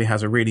wiki actually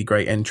has a really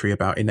great entry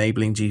about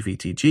enabling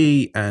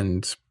GVT-G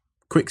and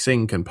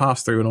QuickSync and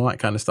pass-through and all that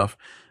kind of stuff.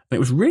 And it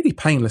was really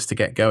painless to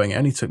get going. It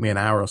only took me an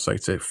hour or so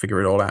to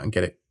figure it all out and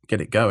get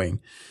it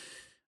going.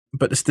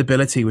 But the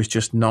stability was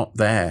just not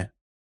there.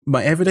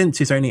 My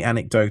evidence is only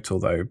anecdotal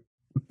though.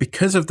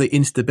 Because of the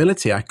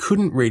instability, I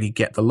couldn't really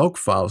get the log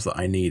files that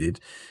I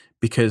needed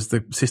because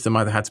the system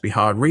either had to be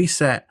hard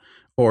reset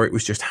or it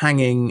was just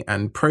hanging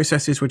and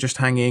processes were just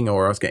hanging,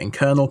 or I was getting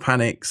kernel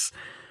panics.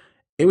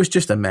 It was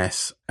just a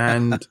mess.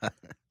 And,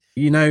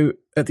 you know,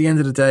 at the end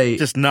of the day,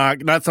 just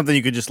not something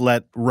you could just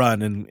let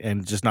run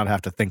and just not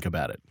have to think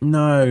about it.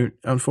 No,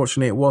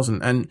 unfortunately it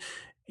wasn't. And,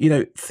 you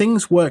know,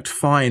 things worked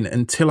fine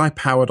until I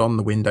powered on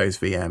the Windows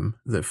VM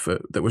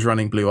that was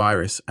running Blue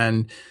Iris.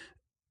 And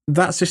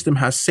that system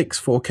has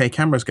 6 4K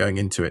cameras going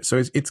into it.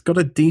 So it's got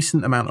a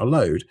decent amount of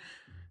load.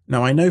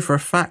 Now, I know for a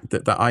fact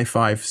that the i5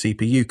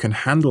 CPU can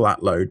handle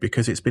that load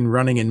because it's been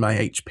running in my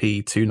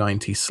HP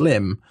 290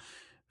 Slim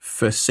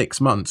for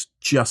 6 months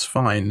just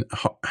fine,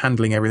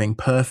 handling everything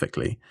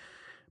perfectly.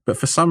 But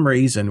for some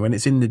reason, when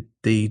it's in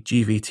the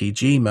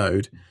GVT-G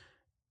mode,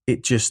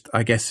 it just,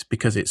 I guess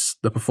because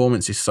the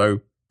performance is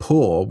so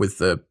poor with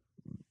the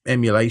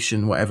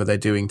emulation, whatever they're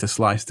doing to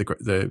slice the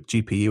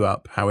GPU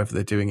up, however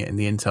they're doing it in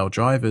the Intel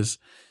drivers,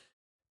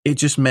 it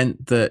just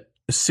meant that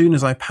as soon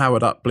as I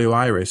powered up Blue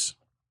Iris,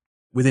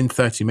 within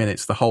 30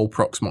 minutes, the whole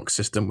Proxmox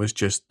system was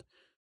just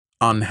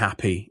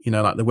unhappy.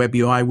 Like the web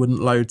UI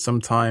wouldn't load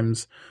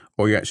sometimes,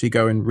 or you actually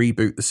go and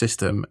reboot the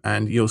system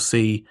and you'll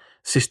see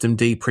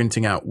systemd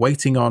printing out,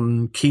 waiting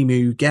on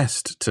QEMU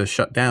guest to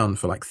shut down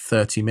for like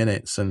 30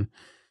 minutes. And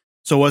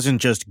so it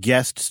wasn't just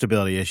guest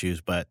stability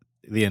issues, but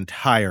the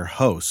entire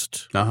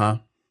host.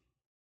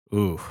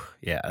 Ooh,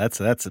 yeah,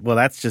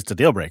 that's just a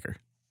deal breaker.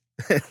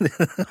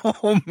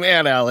 Oh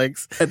man,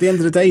 Alex. At the end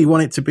of the day, you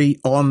want it to be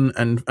on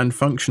and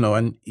functional.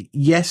 And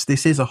yes,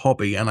 this is a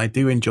hobby and I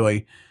do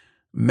enjoy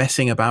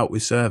messing about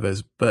with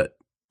servers, but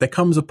there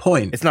comes a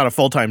point. It's not a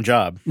full-time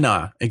job.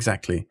 Nah,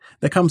 exactly.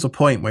 There comes a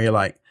point where you're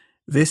like,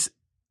 this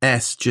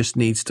S just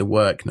needs to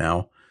work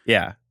now.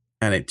 Yeah.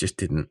 And it just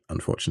didn't,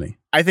 unfortunately.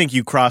 I think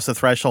you crossed the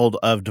threshold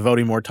of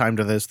devoting more time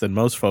to this than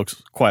most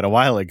folks quite a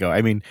while ago.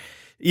 I mean,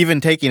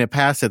 even taking a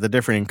pass at the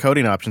different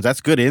encoding options,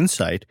 that's good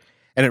insight.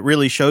 And it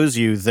really shows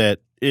you that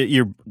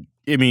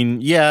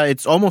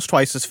it's almost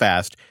twice as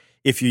fast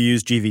if you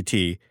use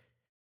GVT.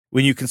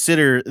 When you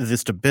consider the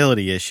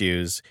stability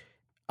issues,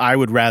 I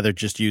would rather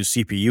just use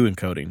CPU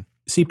encoding.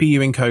 CPU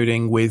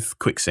encoding with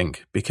QuickSync,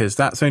 because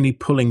that's only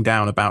pulling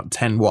down about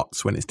 10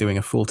 watts when it's doing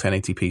a full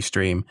 1080p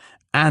stream,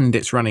 and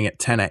it's running at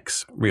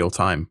 10x real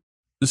time.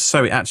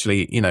 So it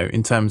actually,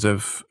 in terms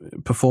of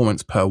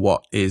performance per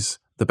watt, is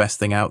the best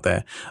thing out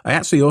there. I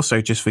actually also,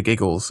 just for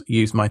giggles,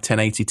 used my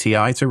 1080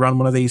 Ti to run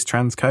one of these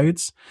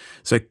transcodes.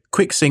 So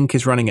QuickSync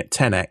is running at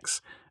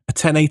 10x. A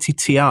 1080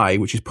 Ti,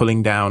 which is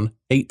pulling down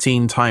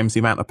 18 times the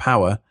amount of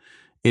power,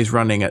 is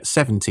running at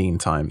 17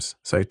 times.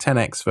 So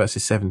 10x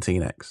versus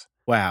 17x.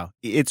 Wow.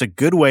 It's a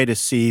good way to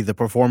see the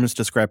performance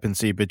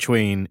discrepancy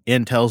between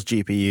Intel's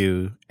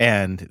GPU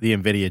and the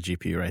NVIDIA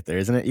GPU right there,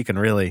 isn't it? You can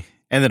really...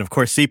 And then, of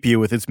course, CPU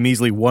with its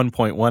measly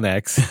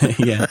 1.1x.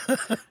 Yeah.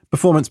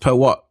 Performance per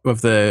watt of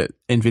the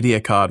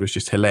NVIDIA card was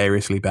just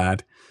hilariously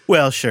bad.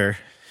 Well, sure.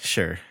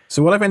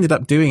 So what I've ended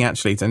up doing,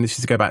 actually, and this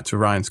is to go back to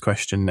Ryan's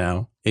question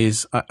now,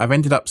 is I've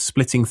ended up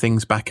splitting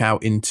things back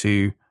out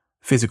into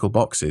physical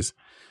boxes.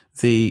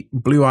 The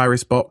Blue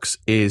Iris box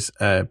is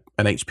an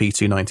HP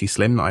 290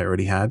 Slim that I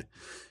already had.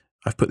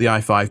 I've put the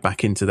i5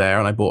 back into there,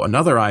 and I bought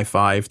another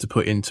i5 to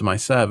put into my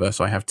server,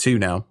 so I have two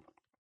now,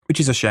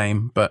 which is a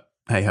shame, but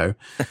hey-ho.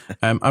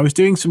 I was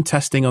doing some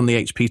testing on the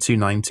HP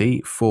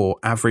 290 for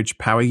average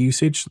power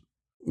usage.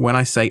 When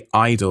I say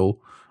idle,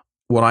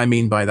 what I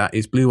mean by that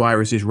is Blue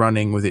Iris is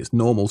running with its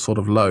normal sort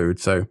of load.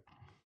 So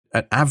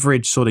an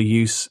average sort of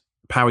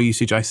power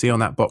usage I see on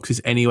that box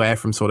is anywhere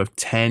from sort of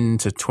 10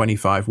 to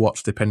 25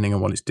 watts, depending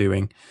on what it's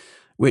doing,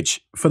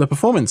 which for the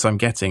performance I'm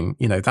getting,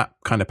 that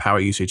kind of power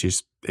usage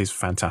is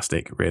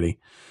fantastic, really.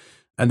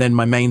 And then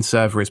my main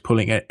server is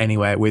pulling it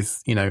anywhere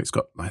with, it's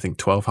got, I think,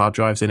 12 hard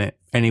drives in it,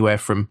 anywhere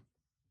from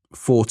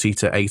 40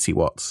 to 80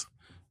 watts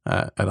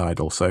at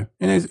idle. So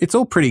it's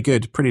all pretty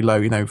good, pretty low.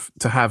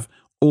 To have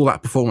all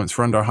that performance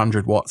for under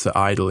 100 watts at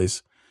idle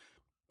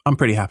I'm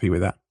pretty happy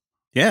with that.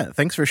 Yeah,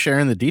 thanks for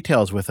sharing the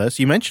details with us.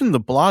 You mentioned the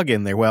blog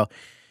in there. Well,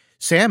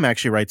 Sam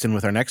actually writes in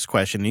with our next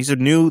question. He's a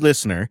new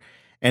listener,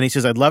 and he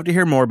says, I'd love to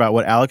hear more about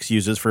what Alex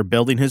uses for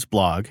building his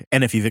blog,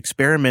 and if you've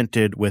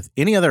experimented with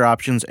any other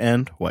options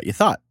and what you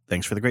thought.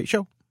 Thanks for the great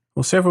show.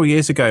 Well, several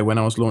years ago when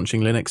I was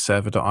launching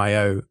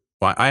linuxserver.io,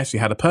 I actually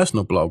had a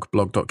personal blog,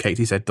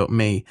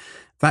 blog.katez.me.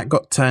 That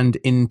got turned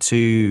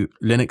into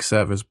Linux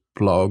Server's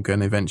blog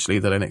and eventually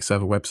the Linux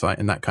Server website,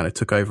 and that kind of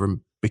took over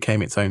and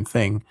became its own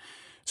thing.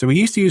 So we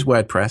used to use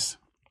WordPress,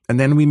 and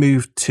then we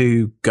moved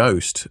to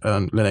Ghost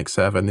on Linux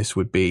Server, and this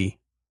would be,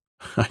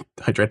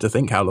 I dread to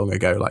think how long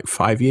ago, like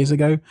 5 years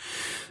ago.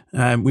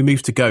 We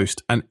moved to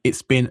Ghost, and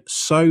it's been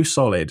so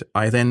solid.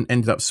 I then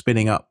ended up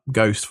spinning up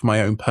Ghost for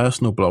my own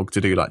personal blog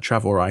to do like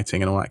travel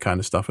writing and all that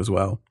kind of stuff as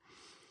well.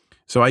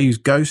 So I use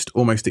Ghost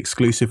almost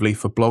exclusively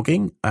for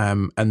blogging,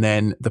 and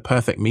then the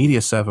Perfect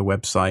Media Server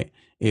website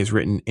is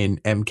written in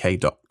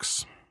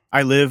MKDocs.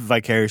 I live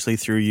vicariously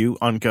through you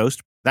on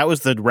Ghost. That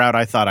was the route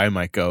I thought I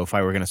might go if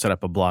I were going to set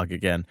up a blog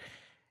again.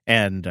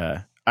 And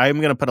I'm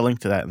going to put a link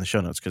to that in the show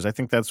notes because I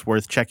think that's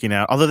worth checking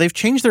out. Although they've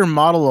changed their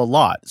model a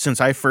lot since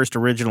I first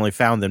originally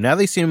found them. Now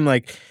they seem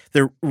like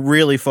they're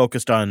really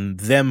focused on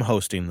them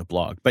hosting the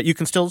blog. But you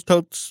can still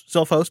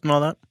self-host and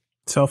all that?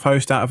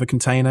 Self-host out of a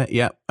container,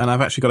 yeah. And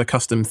I've actually got a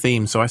custom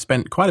theme. So I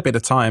spent quite a bit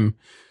of time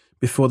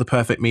before the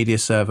Perfect Media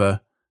Server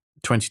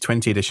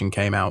 2020 edition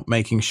came out,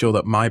 making sure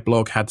that my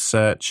blog had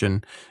search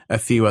and a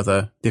few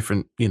other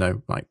different,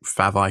 like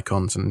fav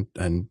icons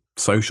and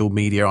social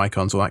media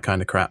icons, all that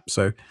kind of crap.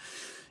 So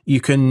you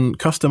can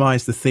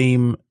customize the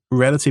theme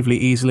relatively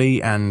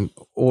easily, and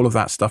all of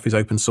that stuff is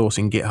open source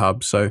in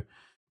GitHub. So,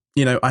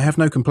 I have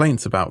no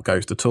complaints about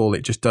Ghost at all.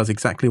 It just does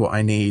exactly what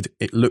I need.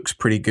 It looks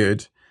pretty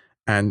good,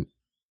 and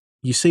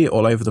you see it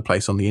all over the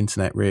place on the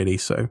internet, really.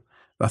 So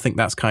I think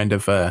that's kind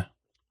of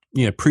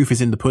proof is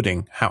in the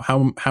pudding.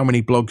 How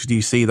many blogs do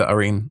you see that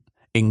are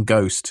in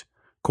Ghost?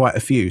 Quite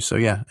a few. So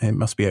yeah, it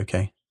must be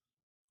okay.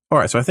 All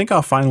right. So I think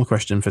our final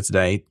question for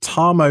today,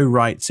 Tarmo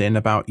writes in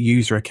about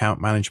user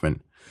account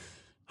management.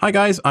 Hi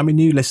guys, I'm a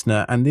new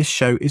listener and this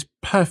show is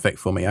perfect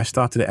for me. I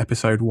started at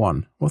episode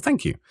 1. Well,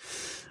 thank you.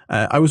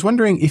 I was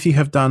wondering if you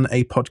have done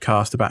a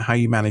podcast about how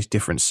you manage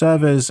different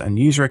servers and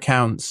user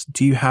accounts.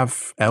 Do you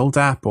have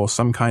LDAP or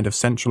some kind of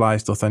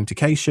centralized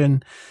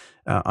authentication?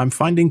 I'm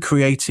finding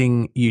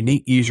creating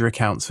unique user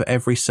accounts for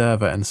every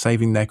server and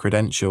saving their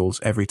credentials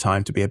every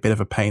time to be a bit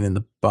of a pain in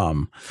the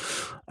bum.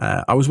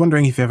 I was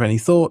wondering if you have any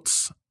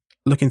thoughts.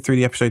 Looking through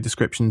the episode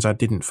descriptions, I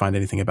didn't find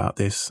anything about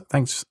this.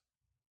 Thanks,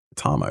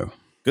 Tamo.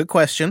 Good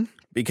question,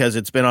 because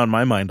it's been on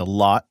my mind a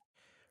lot.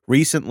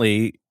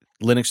 Recently,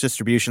 Linux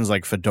distributions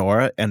like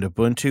Fedora and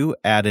Ubuntu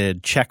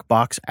added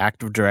checkbox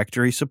Active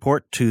Directory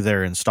support to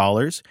their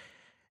installers.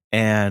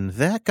 And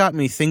that got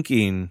me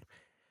thinking,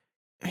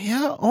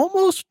 yeah,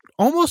 almost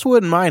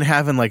wouldn't mind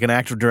having like an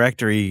Active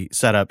Directory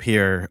set up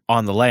here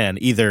on the LAN,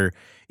 either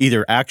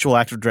actual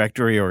Active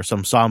Directory or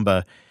some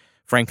Samba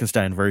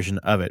Frankenstein version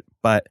of it.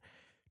 But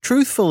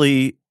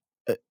truthfully,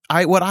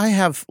 what I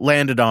have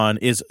landed on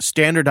is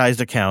standardized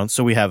accounts.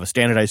 So we have a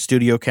standardized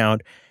studio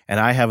account,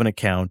 and I have an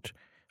account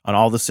on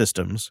all the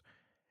systems.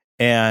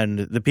 And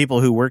the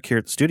people who work here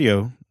at the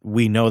studio,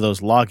 we know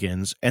those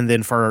logins. And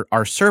then for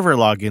our server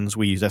logins,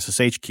 we use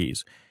SSH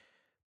keys.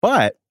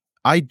 But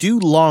I do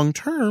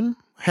long-term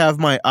have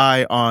my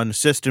eye on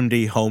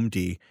systemd, homed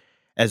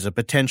as a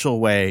potential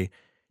way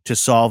to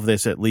solve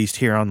this, at least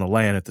here on the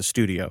LAN at the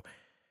studio.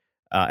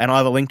 And I'll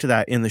have a link to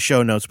that in the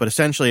show notes. But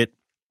essentially,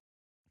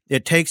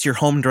 it takes your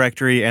home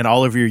directory and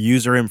all of your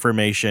user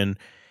information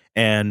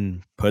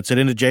and puts it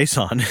into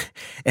JSON.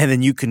 And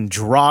then you can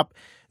drop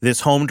this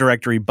home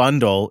directory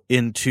bundle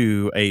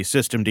into a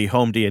systemd,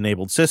 homed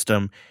enabled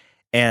system.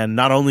 And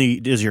not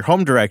only does your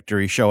home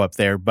directory show up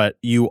there, but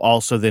you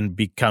also then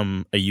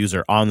become a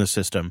user on the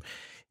system.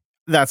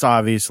 That's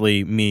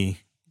obviously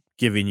me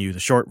giving you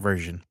the short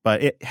version,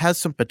 but it has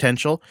some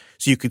potential.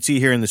 So you could see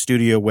here in the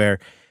studio where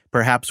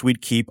perhaps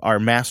we'd keep our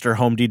master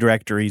homed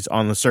directories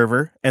on the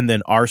server and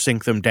then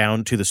rsync them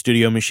down to the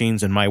studio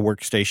machines and my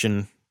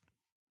workstation,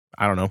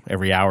 I don't know,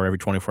 every hour, every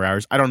 24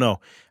 hours. I don't know.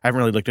 I haven't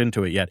really looked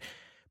into it yet.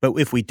 But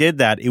if we did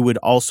that, it would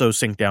also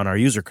sync down our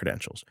user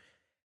credentials.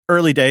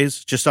 Early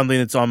days, just something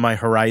that's on my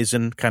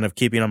horizon, kind of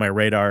keeping on my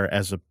radar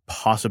as a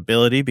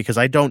possibility because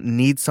I don't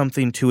need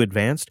something too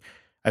advanced.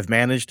 I've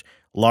managed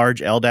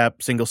large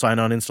LDAP single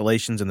sign-on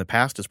installations in the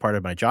past as part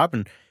of my job,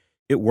 and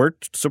it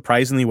worked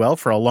surprisingly well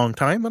for a long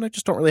time, and I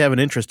just don't really have an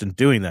interest in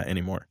doing that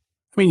anymore.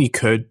 I mean, you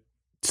could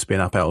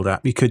spin up LDAP,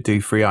 you could do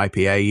free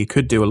IPA, you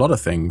could do a lot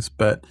of things,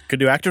 but... Could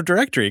do Active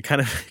Directory.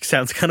 Kind of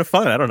sounds kind of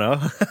fun. I don't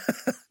know.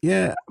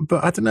 Yeah,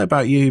 but I don't know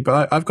about you,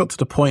 but I've got to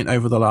the point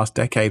over the last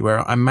decade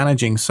where I'm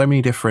managing so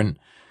many different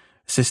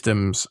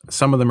systems.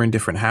 Some of them are in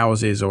different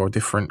houses or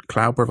different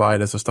cloud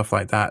providers or stuff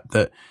like that,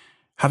 that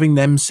having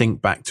them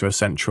sync back to a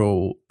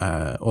central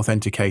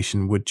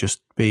authentication would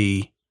just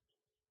be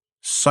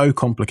so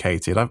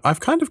complicated.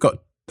 I've kind of got,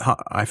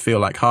 I feel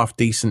like, half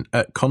decent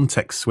at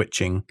context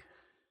switching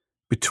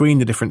between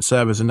the different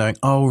servers and knowing,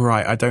 oh,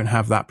 right, I don't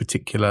have that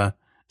particular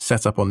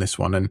setup on this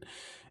one. And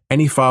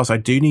any files I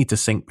do need to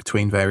sync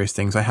between various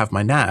things, I have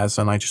my NAS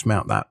and I just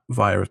mount that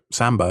via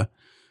Samba.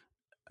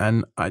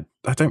 And I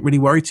don't really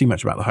worry too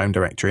much about the home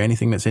directory.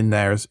 Anything that's in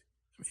there, is,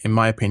 in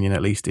my opinion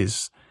at least,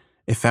 is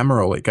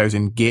ephemeral. It goes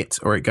in Git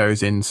or it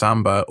goes in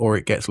Samba or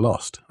it gets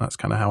lost. That's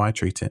kind of how I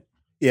treat it.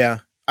 Yeah,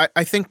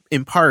 I think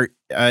in part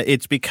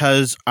it's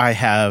because I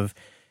have,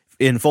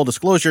 in full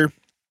disclosure,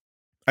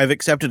 I've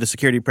accepted a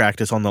security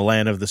practice on the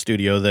LAN of the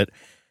studio that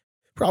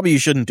probably you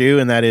shouldn't do,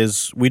 and that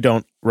is we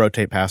don't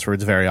rotate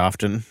passwords very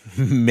often,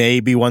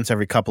 maybe once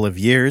every couple of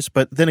years.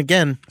 But then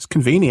again, it's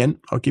convenient.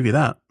 I'll give you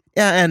that.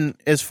 Yeah, and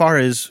as far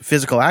as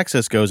physical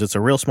access goes, it's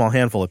a real small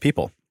handful of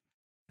people.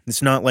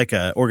 It's not like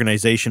an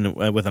organization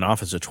with an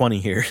office of 20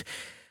 here.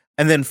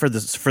 And then for the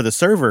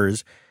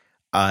servers,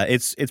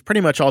 it's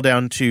pretty much all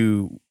down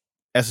to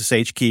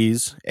SSH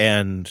keys,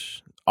 and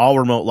all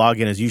remote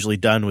login is usually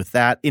done with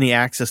that. Any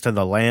access to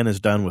the LAN is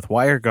done with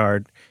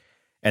WireGuard,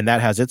 and that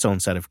has its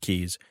own set of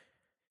keys.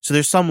 So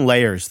there's some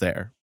layers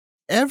there.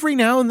 Every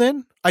now and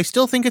then, I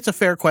still think it's a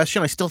fair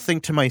question. I still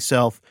think to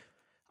myself,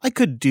 I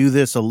could do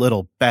this a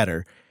little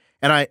better.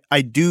 And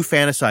I do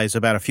fantasize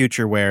about a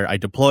future where I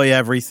deploy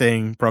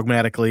everything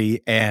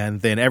programmatically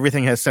and then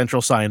everything has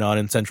central sign-on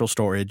and central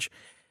storage.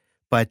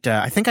 But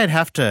I think I'd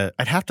have to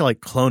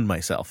like clone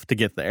myself to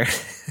get there.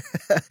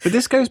 But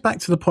this goes back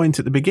to the point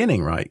at the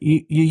beginning, right?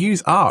 You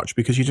use Arch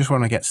because you just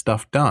want to get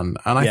stuff done.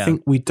 And I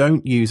think we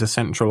don't use a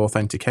central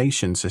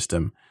authentication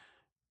system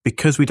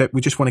because we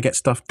just want to get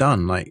stuff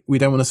done. Like, we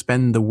don't want to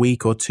spend a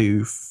week or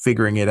two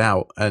figuring it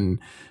out and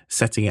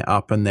setting it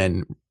up, and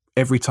then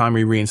every time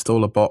we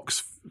reinstall a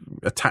box,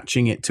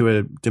 attaching it to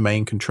a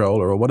domain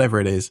controller or whatever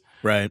it is.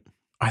 Right.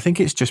 I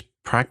think it's just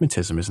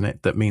pragmatism, isn't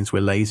it? That means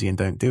we're lazy and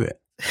don't do it.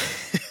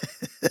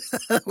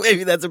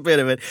 Maybe that's a bit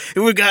of it. If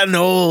we've gotten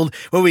old,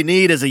 what we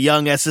need is a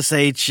young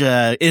SSH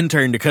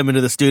intern to come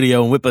into the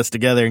studio and whip us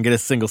together and get a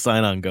single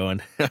sign-on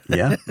going.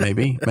 Yeah,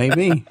 maybe.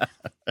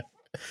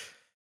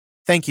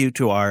 Thank you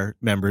to our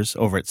members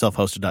over at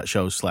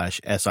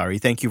selfhosted.show/SRE.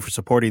 Thank you for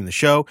supporting the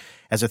show.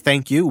 As a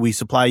thank you, we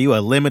supply you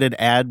a limited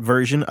ad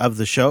version of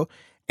the show,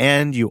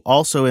 and you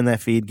also in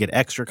that feed get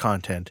extra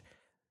content,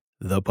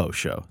 the post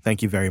show.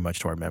 Thank you very much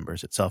to our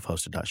members at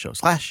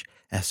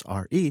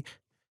selfhosted.show/SRE.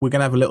 We're going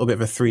to have a little bit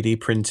of a 3D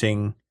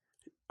printing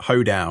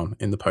hoedown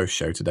in the post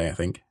show today, I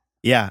think.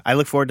 Yeah, I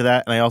look forward to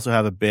that. And I also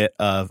have a bit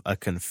of a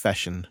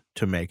confession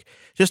to make.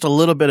 Just a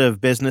little bit of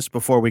business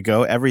before we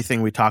go.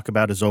 Everything we talk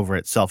about is over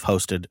at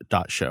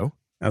selfhosted.show.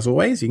 As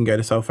always, you can go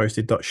to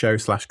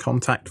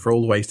selfhosted.show/contact for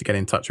all the ways to get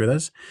in touch with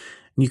us.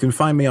 And you can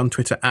find me on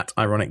Twitter at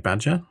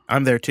IronicBadger.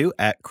 I'm there too,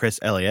 at Chris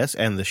Elias,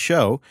 and the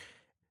show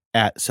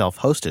at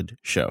Self-Hosted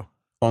Show.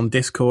 On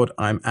Discord,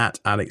 I'm at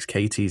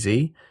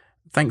AlexKTZ.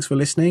 Thanks for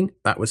listening.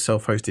 That was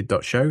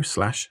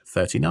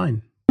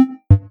selfhosted.show/39.